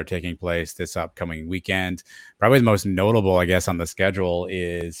games that are taking place this upcoming weekend. Probably the most notable, I guess, on the schedule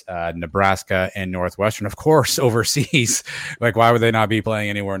is Nebraska and Northwestern, of course, overseas. Like, why would they not be playing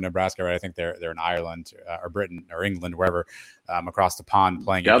anywhere in Nebraska? Right? I think they're in Ireland or Britain or England, wherever, across the pond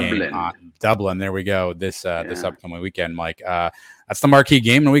playing a game on Dublin. There we go. This upcoming weekend, Mike. That's the marquee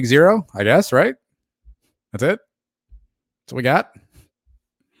game in week 0, I guess, right? That's it? That's what we got?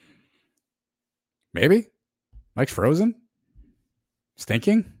 Maybe? Mike's frozen?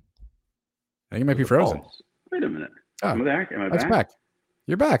 Stinking? I think he might be frozen. Wait a minute. Am I back? Mike's back.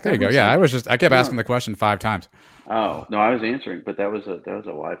 You're back. There you go. Yeah, I kept asking the question 5 times. Oh, no, I was answering, but that was a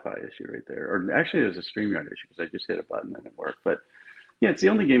Wi-Fi issue right there. Or actually, it was a StreamYard issue because I just hit a button and it worked. But yeah, it's the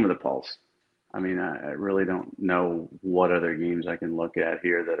only game with a pulse. I mean, I really don't know what other games I can look at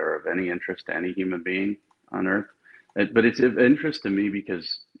here that are of any interest to any human being on earth. But it's of interest to me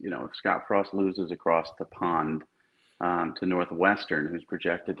because, if Scott Frost loses across the pond to Northwestern, who's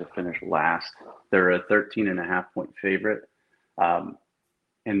projected to finish last, they're a 13.5-point favorite.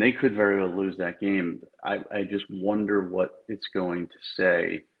 And they could very well lose that game. I just wonder what it's going to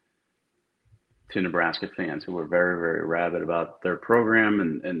say to Nebraska fans who are very, very rabid about their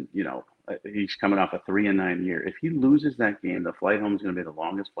program. And he's coming off a 3-9 year. If he loses that game, the flight home is going to be the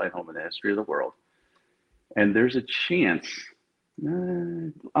longest flight home in the history of the world. And there's a chance,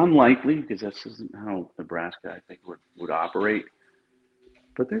 unlikely, because this isn't how Nebraska, I think, would operate.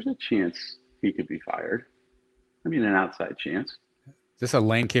 But there's a chance he could be fired. I mean, an outside chance. Is this a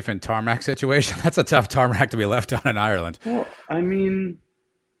Lane Kiffin tarmac situation? That's a tough tarmac to be left on in Ireland. Well, I mean,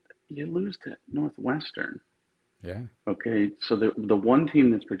 you lose to Northwestern. Yeah. Okay, so the one team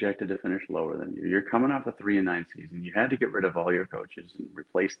that's projected to finish lower than you, you're coming off a 3-9 season. You had to get rid of all your coaches and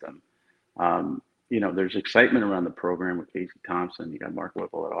replace them. There's excitement around the program with Casey Thompson. You got Mark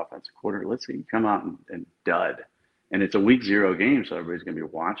Whipple at offensive coordinator. Let's say you come out and dud. And it's a week 0 game, so everybody's going to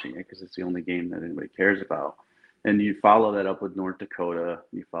be watching it because it's the only game that anybody cares about. And you follow that up with North Dakota.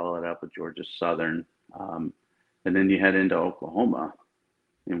 You follow that up with Georgia Southern. And then you head into Oklahoma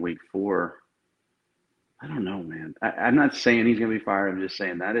in week 4. I don't know, man. I'm not saying he's going to be fired. I'm just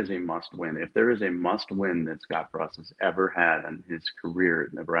saying that is a must win. If there is a must win that Scott Frost has ever had in his career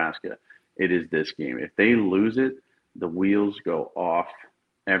at Nebraska, it is this game. If they lose it, the wheels go off.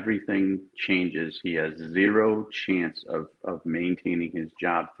 Everything changes. He has 0 chance of maintaining his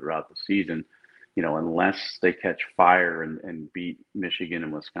job throughout the season, unless they catch fire and beat Michigan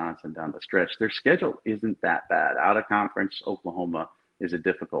and Wisconsin down the stretch. Their schedule isn't that bad. Out of conference, Oklahoma is a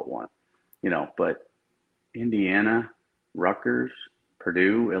difficult one, but Indiana, Rutgers,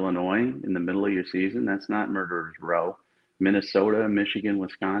 Purdue, Illinois in the middle of your season. That's not murderer's row. Minnesota, Michigan,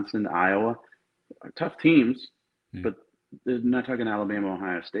 Wisconsin, Iowa, tough teams, but I'm not talking Alabama,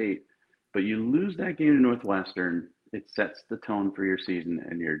 Ohio State. But you lose that game to Northwestern, it sets the tone for your season,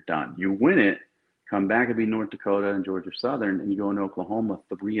 and you're done. You win it, come back and be North Dakota and Georgia Southern, and you go into Oklahoma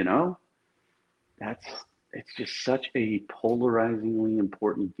 3-0. It's just such a polarizingly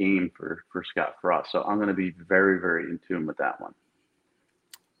important game for Scott Frost. So I'm going to be very, very in tune with that one.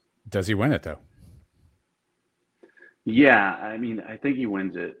 Does he win it though? Yeah, I mean, I think he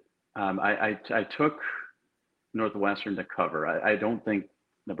wins it. I took Northwestern to cover. I don't think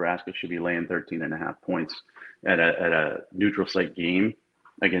Nebraska should be laying 13.5 points at a neutral site game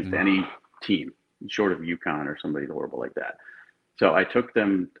against any team, short of UConn or somebody horrible like that. So I took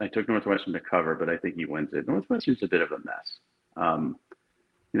Northwestern to cover, but I think he wins it. Northwestern's a bit of a mess.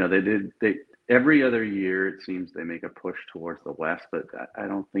 They every other year it seems they make a push towards the West, but I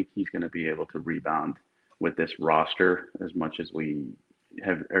don't think he's going to be able to rebound with this roster as much as we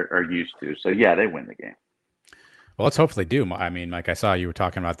are used to. So yeah, they win the game. Well, let's hope they do. I mean, like I saw you were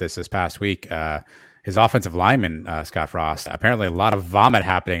talking about this past week. His offensive lineman, Scott Frost, apparently a lot of vomit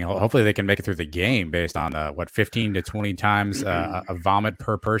happening. Hopefully they can make it through the game based on 15 to 20 times a vomit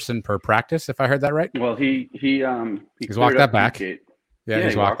per person per practice, if I heard that right. Well, he's walked that back. Yeah,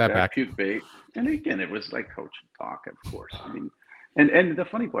 he's walked that back. Puke bait. And again, it was like coach talk, of course. I mean, and the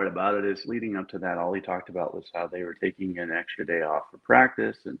funny part about it is leading up to that, all he talked about was how they were taking an extra day off for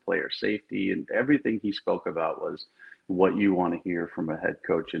practice and player safety, and everything he spoke about was what you want to hear from a head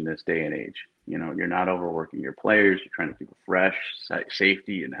coach in this day and age. You know, you're not overworking your players. You're trying to keep them fresh.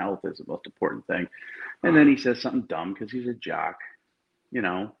 Safety and health is the most important thing. And then he says something dumb because he's a jock.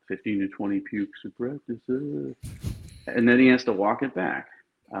 15 to 20 pukes at practice. And then he has to walk it back.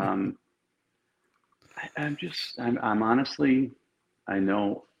 I'm honestly, I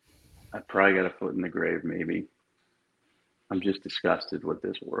know I probably got a foot in the grave, maybe. I'm just disgusted with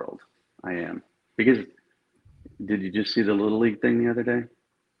this world. I am. Because did you just see the Little League thing the other day?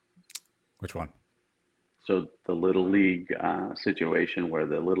 Which one? So the Little League situation where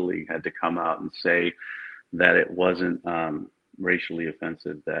the Little League had to come out and say that it wasn't racially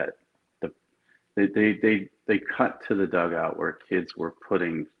offensive, that they cut to the dugout where kids were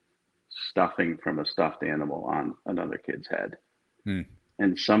putting stuffing from a stuffed animal on another kid's head.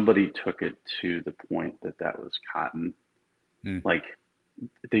 And somebody took it to the point that was cotton. Like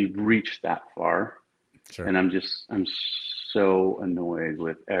they reached that far. Sure. And I'm so annoyed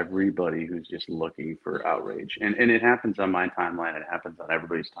with everybody who's just looking for outrage. And it happens on my timeline. It happens on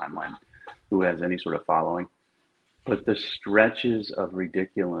everybody's timeline who has any sort of following. But the stretches of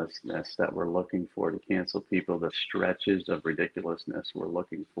ridiculousness that we're looking for to cancel people, the stretches of ridiculousness we're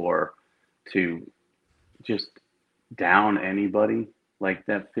looking for to just down anybody, like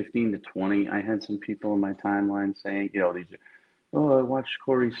that 15 to 20. I had some people in my timeline saying, I watched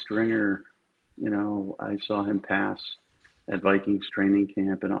Corey Stringer. I saw him pass at Vikings training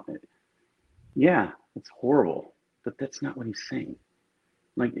camp. And yeah, it's horrible. But that's not what he's saying.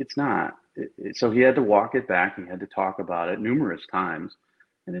 Like, it's not. So he had to walk it back. He had to talk about it numerous times.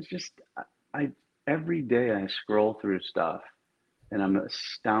 And it's just, every day I scroll through stuff and I'm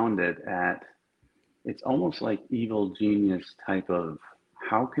astounded at, it's almost like evil genius type of,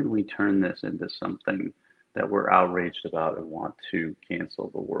 how can we turn this into something that we're outraged about and want to cancel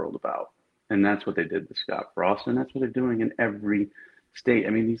the world about? And that's what they did with Scott Frost, and that's what they're doing in every state. I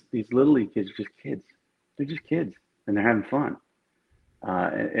mean, these Little League kids are just kids. They're just kids, and they're having fun.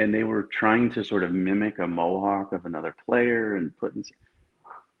 And they were trying to sort of mimic a mohawk of another player and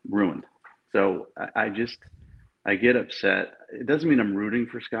ruined. So I get upset. It doesn't mean I'm rooting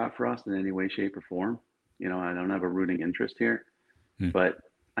for Scott Frost in any way, shape, or form. I don't have a rooting interest here, but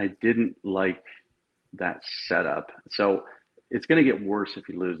I didn't like that setup. So it's going to get worse if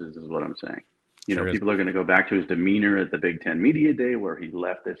he loses, is what I'm saying. People are going to go back to his demeanor at the Big Ten Media Day where he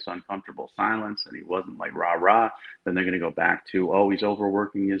left this uncomfortable silence and he wasn't like rah-rah. Then they're going to go back to, he's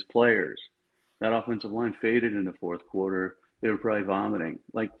overworking his players. That offensive line faded in the fourth quarter. They were probably vomiting.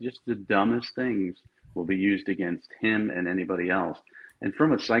 Like, just the dumbest things will be used against him and anybody else. And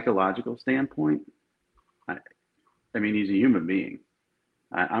from a psychological standpoint, I mean, he's a human being.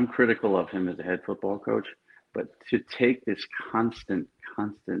 I'm critical of him as a head football coach, but to take this constant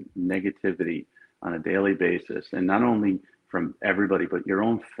negativity on a daily basis, and not only from everybody, but your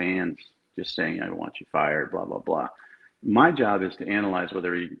own fans just saying, I want you fired, blah, blah, blah. My job is to analyze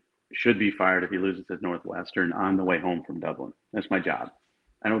whether he should be fired if he loses at Northwestern on the way home from Dublin. That's my job.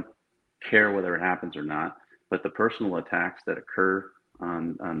 I don't care whether it happens or not, but the personal attacks that occur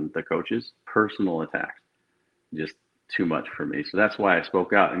on the coaches, personal attacks, just too much for me. So that's why I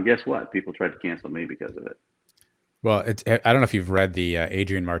spoke out. And guess what? People tried to cancel me because of it. Well, I don't know if you've read the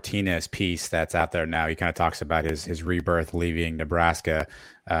Adrian Martinez piece that's out there now. He kind of talks about his rebirth, leaving Nebraska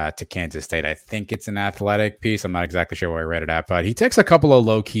to Kansas State. I think it's an Athletic piece. I'm not exactly sure where I read it at, but he takes a couple of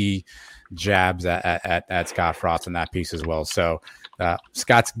low key jabs at Scott Frost in that piece as well. So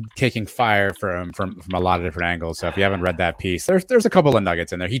Scott's taking fire from a lot of different angles. So if you haven't read that piece, there's a couple of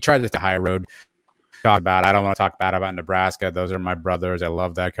nuggets in there. He tried this to high road. Talk about. I don't want to talk bad about Nebraska. Those are my brothers. I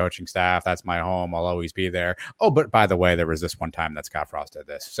love that coaching staff. That's my home. I'll always be there. Oh, but by the way, there was this one time that Scott Frost did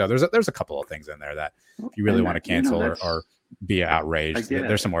this. So there's a couple of things in there that if you really want to cancel or be outraged,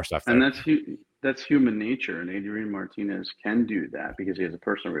 there's some more stuff there. And that's human nature. And Adrian Martinez can do that because he has a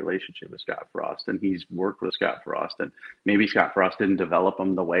personal relationship with Scott Frost, and he's worked with Scott Frost. And maybe Scott Frost didn't develop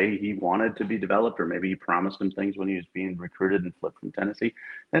him the way he wanted to be developed, or maybe he promised him things when he was being recruited and flipped from Tennessee.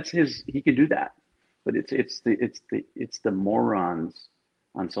 He could do that. But it's the morons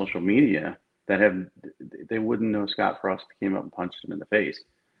on social media that they wouldn't know Scott Frost came up and punched him in the face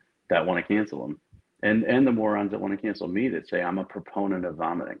that want to cancel him, and the morons that want to cancel me that say I'm a proponent of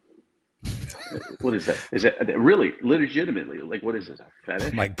vomiting. What is that? Is that really legitimately like what is this, a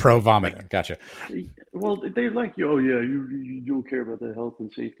fetish? Like pro vomiting? Gotcha. Well, they're like, oh yeah, you don't care about the health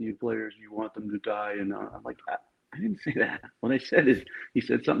and safety of players. You want them to die, and I'm like, I didn't say that. What I said is he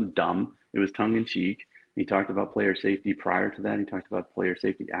said something dumb. It was tongue in cheek. He talked about player safety prior to that. He talked about player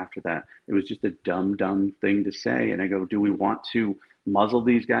safety after that. It was just a dumb thing to say. And I go, do we want to muzzle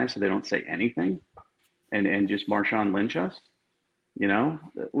these guys so they don't say anything and just Marshawn Lynch us? We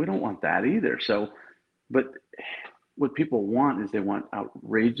don't want that either. So, but what people want is they want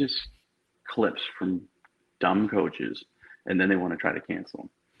outrageous clips from dumb coaches, and then they want to try to cancel them.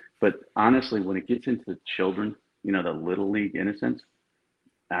 But honestly, when it gets into the children, the little league innocence,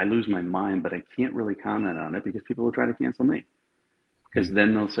 I lose my mind, but I can't really comment on it because people will try to cancel me. Because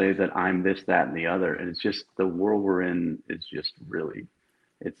then they'll say that I'm this, that, and the other. And it's just the world we're in is just really,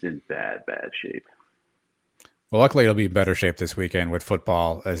 it's in bad shape. Well, luckily it'll be in better shape this weekend with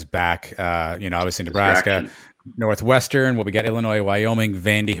football is back. Obviously Nebraska, Northwestern. We got Illinois, Wyoming,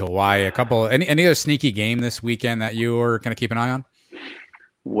 Vandy, Hawaii. A couple. Any other sneaky game this weekend that you are going to keep an eye on?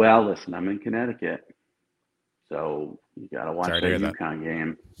 Well, listen, I'm in Connecticut. So you got to watch that UConn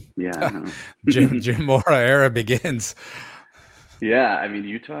game. Yeah. Jim Mora era begins. Yeah. I mean,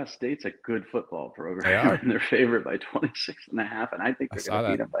 Utah State's a good football program. They are. And they're favored by 26.5. And I think they're going to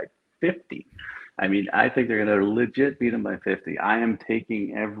beat them by 50. I mean, I think they're going to legit beat them by 50. I am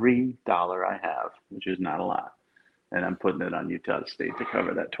taking every dollar I have, which is not a lot, and I'm putting it on Utah State to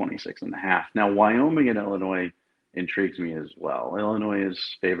cover that 26.5. Now, Wyoming and Illinois intrigues me as well. Illinois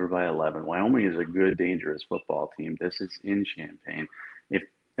is favored by 11. Wyoming is a good, dangerous football team. This is in Champaign. If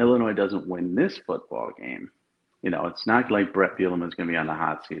Illinois doesn't win this football game, it's not like Brett Bielema is going to be on the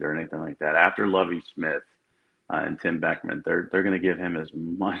hot seat or anything like that. After Lovie Smith and Tim Beckman, they're going to give him as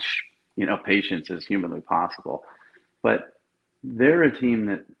much, patience as humanly possible. But they're a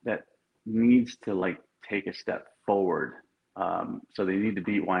team that needs to take a step forward. So they need to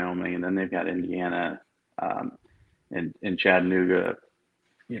beat Wyoming, and then they've got Indiana, and Chattanooga,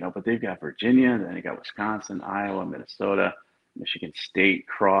 but they've got Virginia, then they got Wisconsin, Iowa, Minnesota, Michigan State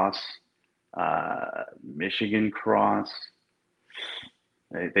cross, Michigan cross.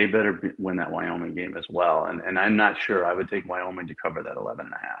 They better win that Wyoming game as well. And I'm not sure. I would take Wyoming to cover that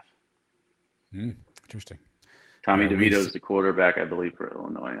 11.5. Interesting. Tommy DeVito's the quarterback, I believe, for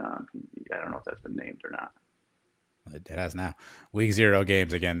Illinois. I don't know if that's been named or not. It has now. Week 0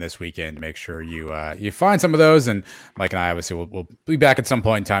 games again this weekend. Make sure you find some of those. And Mike and I obviously we'll be back at some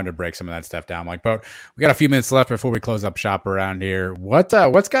point in time to break some of that stuff down, Mike. But we got a few minutes left before we close up shop around here.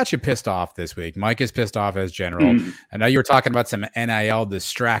 What's got you pissed off this week? Mike is pissed off as general. I know you were talking about some NIL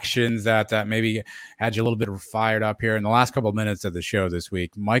distractions that maybe had you a little bit fired up here in the last couple of minutes of the show this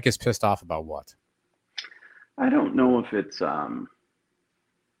week. Mike is pissed off about what? I don't know if it's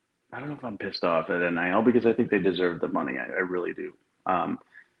I don't know if I'm pissed off at NIL because I think they deserve the money. I really do. And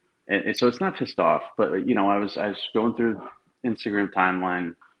so it's not pissed off, but I was going through Instagram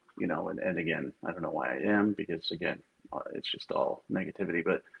timeline, and again, I don't know why I am because again, it's just all negativity.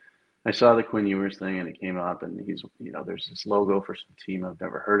 But I saw the Quinn Ewers thing, and it came up, and he's there's this logo for some team I've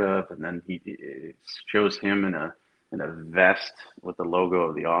never heard of, and then it shows him in a vest with the logo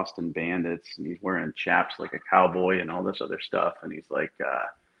of the Austin Bandits, and he's wearing chaps like a cowboy and all this other stuff, and he's like.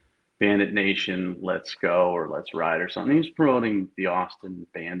 Bandit Nation, let's go, or let's ride, or something. He's promoting the Austin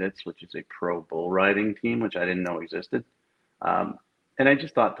Bandits, which is a pro bull riding team, which I didn't know existed. And I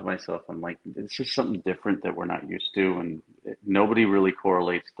just thought to myself, I'm like, this is something different that we're not used to. And nobody really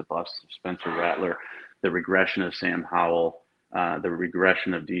correlates the bust of Spencer Rattler the regression of Sam Howell, the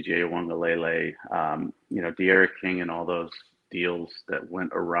regression of DJ Uwangalele, De'Aaron King and all those deals that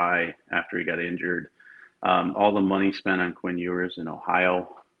went awry after he got injured, all the money spent on Quinn Ewers in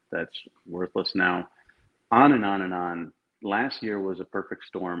Ohio that's worthless now, on and on and on. Last year was a perfect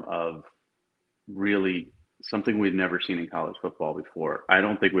storm of really something we've never seen in college football before. I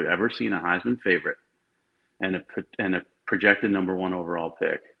don't think we've ever seen a Heisman favorite and a projected number 1 overall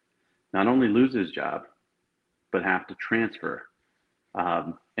pick not only lose his job, but have to transfer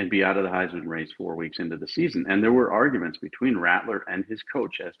and be out of the Heisman race 4 weeks into the season. And there were arguments between Rattler and his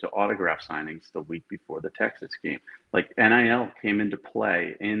coach as to autograph signings the week before the Texas game. Like NIL came into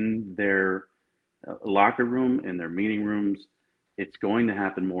play in their locker room, in their meeting rooms. It's going to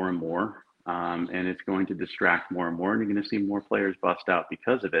happen more and more. And it's going to distract more and more, and you're going to see more players bust out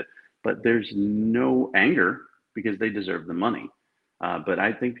because of it. But there's no anger because they deserve the money. But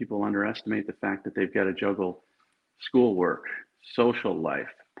I think people underestimate the fact that they've got to juggle schoolwork, social life,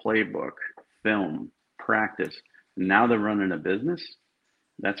 playbook, film, practice. Now they're running a business.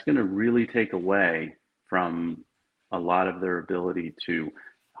 That's going to really take away from a lot of their ability to,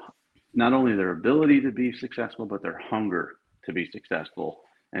 not only their ability to be successful, but their hunger to be successful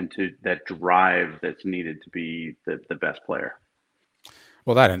and to that drive that's needed to be the best player.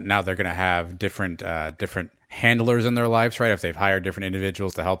 Well, and now they're going to have different handlers in their lives, right? If they've hired different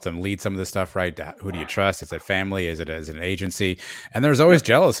individuals to help them lead some of this stuff, right? Who do you trust? Is it family? Is it an agency? And there's always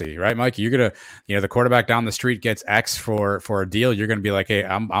jealousy, right, Mike? You're going to, the quarterback down the street gets X for a deal. You're going to be like, hey,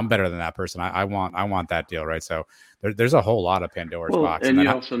 I'm better than that person. I want that deal, right? So there's a whole lot of Pandora's box. And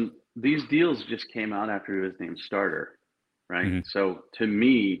also, these deals just came out after he was named starter, right? Mm-hmm. So to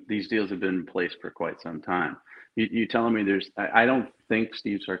me, these deals have been in place for quite some time. You telling me I don't think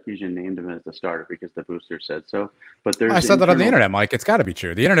Steve Sarkisian named him as the starter because the booster said so, but I said that on the internet, Mike. It's got to be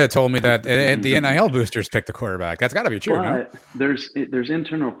true. The internet told me that the NIL boosters picked the quarterback. That's got to be true. But no? There's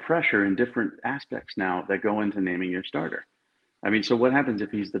internal pressure in different aspects now that go into naming your starter. I mean, so what happens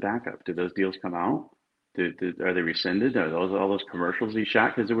if he's the backup? Do those deals come out? Are they rescinded? Are all those commercials he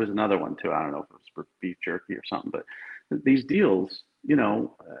shot? Because there was another one too. I don't know if it was for beef jerky or something, but these deals,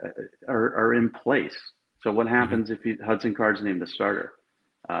 are in place. So what happens if Hudson Card's named the starter?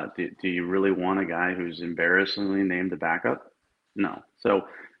 Do you really want a guy who's embarrassingly named the backup? No. So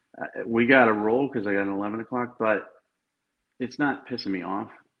we got to roll because I got an 11 o'clock, but it's not pissing me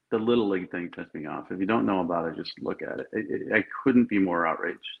off. The Little League thing pissed me off. If you don't know about it, just look at it. I couldn't be more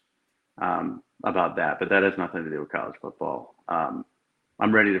outraged about that, but that has nothing to do with college football. I'm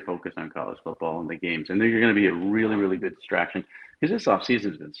ready to focus on college football and the games, and they're going to be a really, really good distraction because this offseason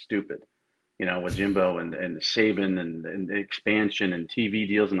has been stupid. With Jimbo and Saban and the expansion and TV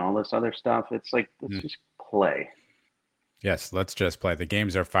deals and all this other stuff, it's like, let's just play. Yes, let's just play. The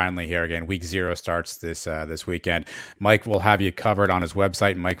games are finally here again. Week 0 starts this weekend. Mike will have you covered on his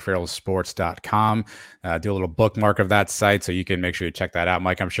website, MikeFarrellSports.com. Do a little bookmark of that site so you can make sure you check that out.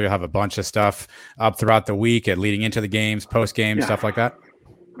 Mike, I'm sure you'll have a bunch of stuff up throughout the week and leading into the games, post-game, stuff like that.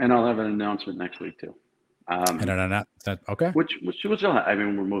 And I'll have an announcement next week too. Okay. Which I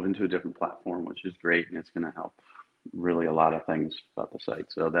mean, we're moving to a different platform, which is great, and it's going to help really a lot of things about the site.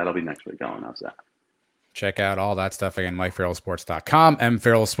 So that'll be next week. I'll announce that. Check out all that stuff again, MikeFarrellSports.com,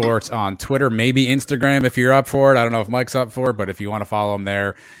 MFarrellSports on Twitter, maybe Instagram if you're up for it. I don't know if Mike's up for it, but if you want to follow him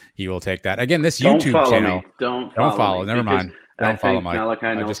there, he will take that. Again, this YouTube channel. Don't follow. Never mind. Don't follow Mike.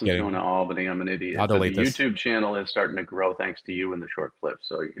 Malachi Nelson's going to Albany. I'm an idiot. I'll delete the this. YouTube channel is starting to grow thanks to you and the short clips.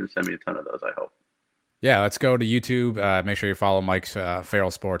 So you can send me a ton of those, I hope. Yeah, let's go to YouTube. Make sure you follow Mike's Farrell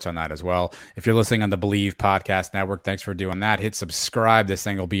Sports on that as well. If you're listening on the Believe Podcast Network, thanks for doing that. Hit subscribe. This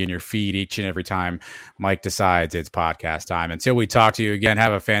thing will be in your feed each and every time Mike decides it's podcast time. Until we talk to you again,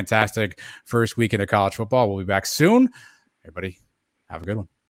 have a fantastic first weekend of college football. We'll be back soon. Everybody, have a good one.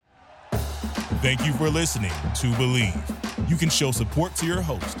 Thank you for listening to Believe. You can show support to your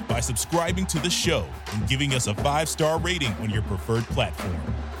host by subscribing to the show and giving us a 5-star rating on your preferred platform.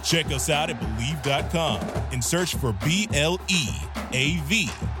 Check us out at Believe.com and search for BLEAV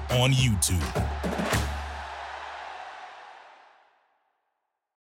on YouTube.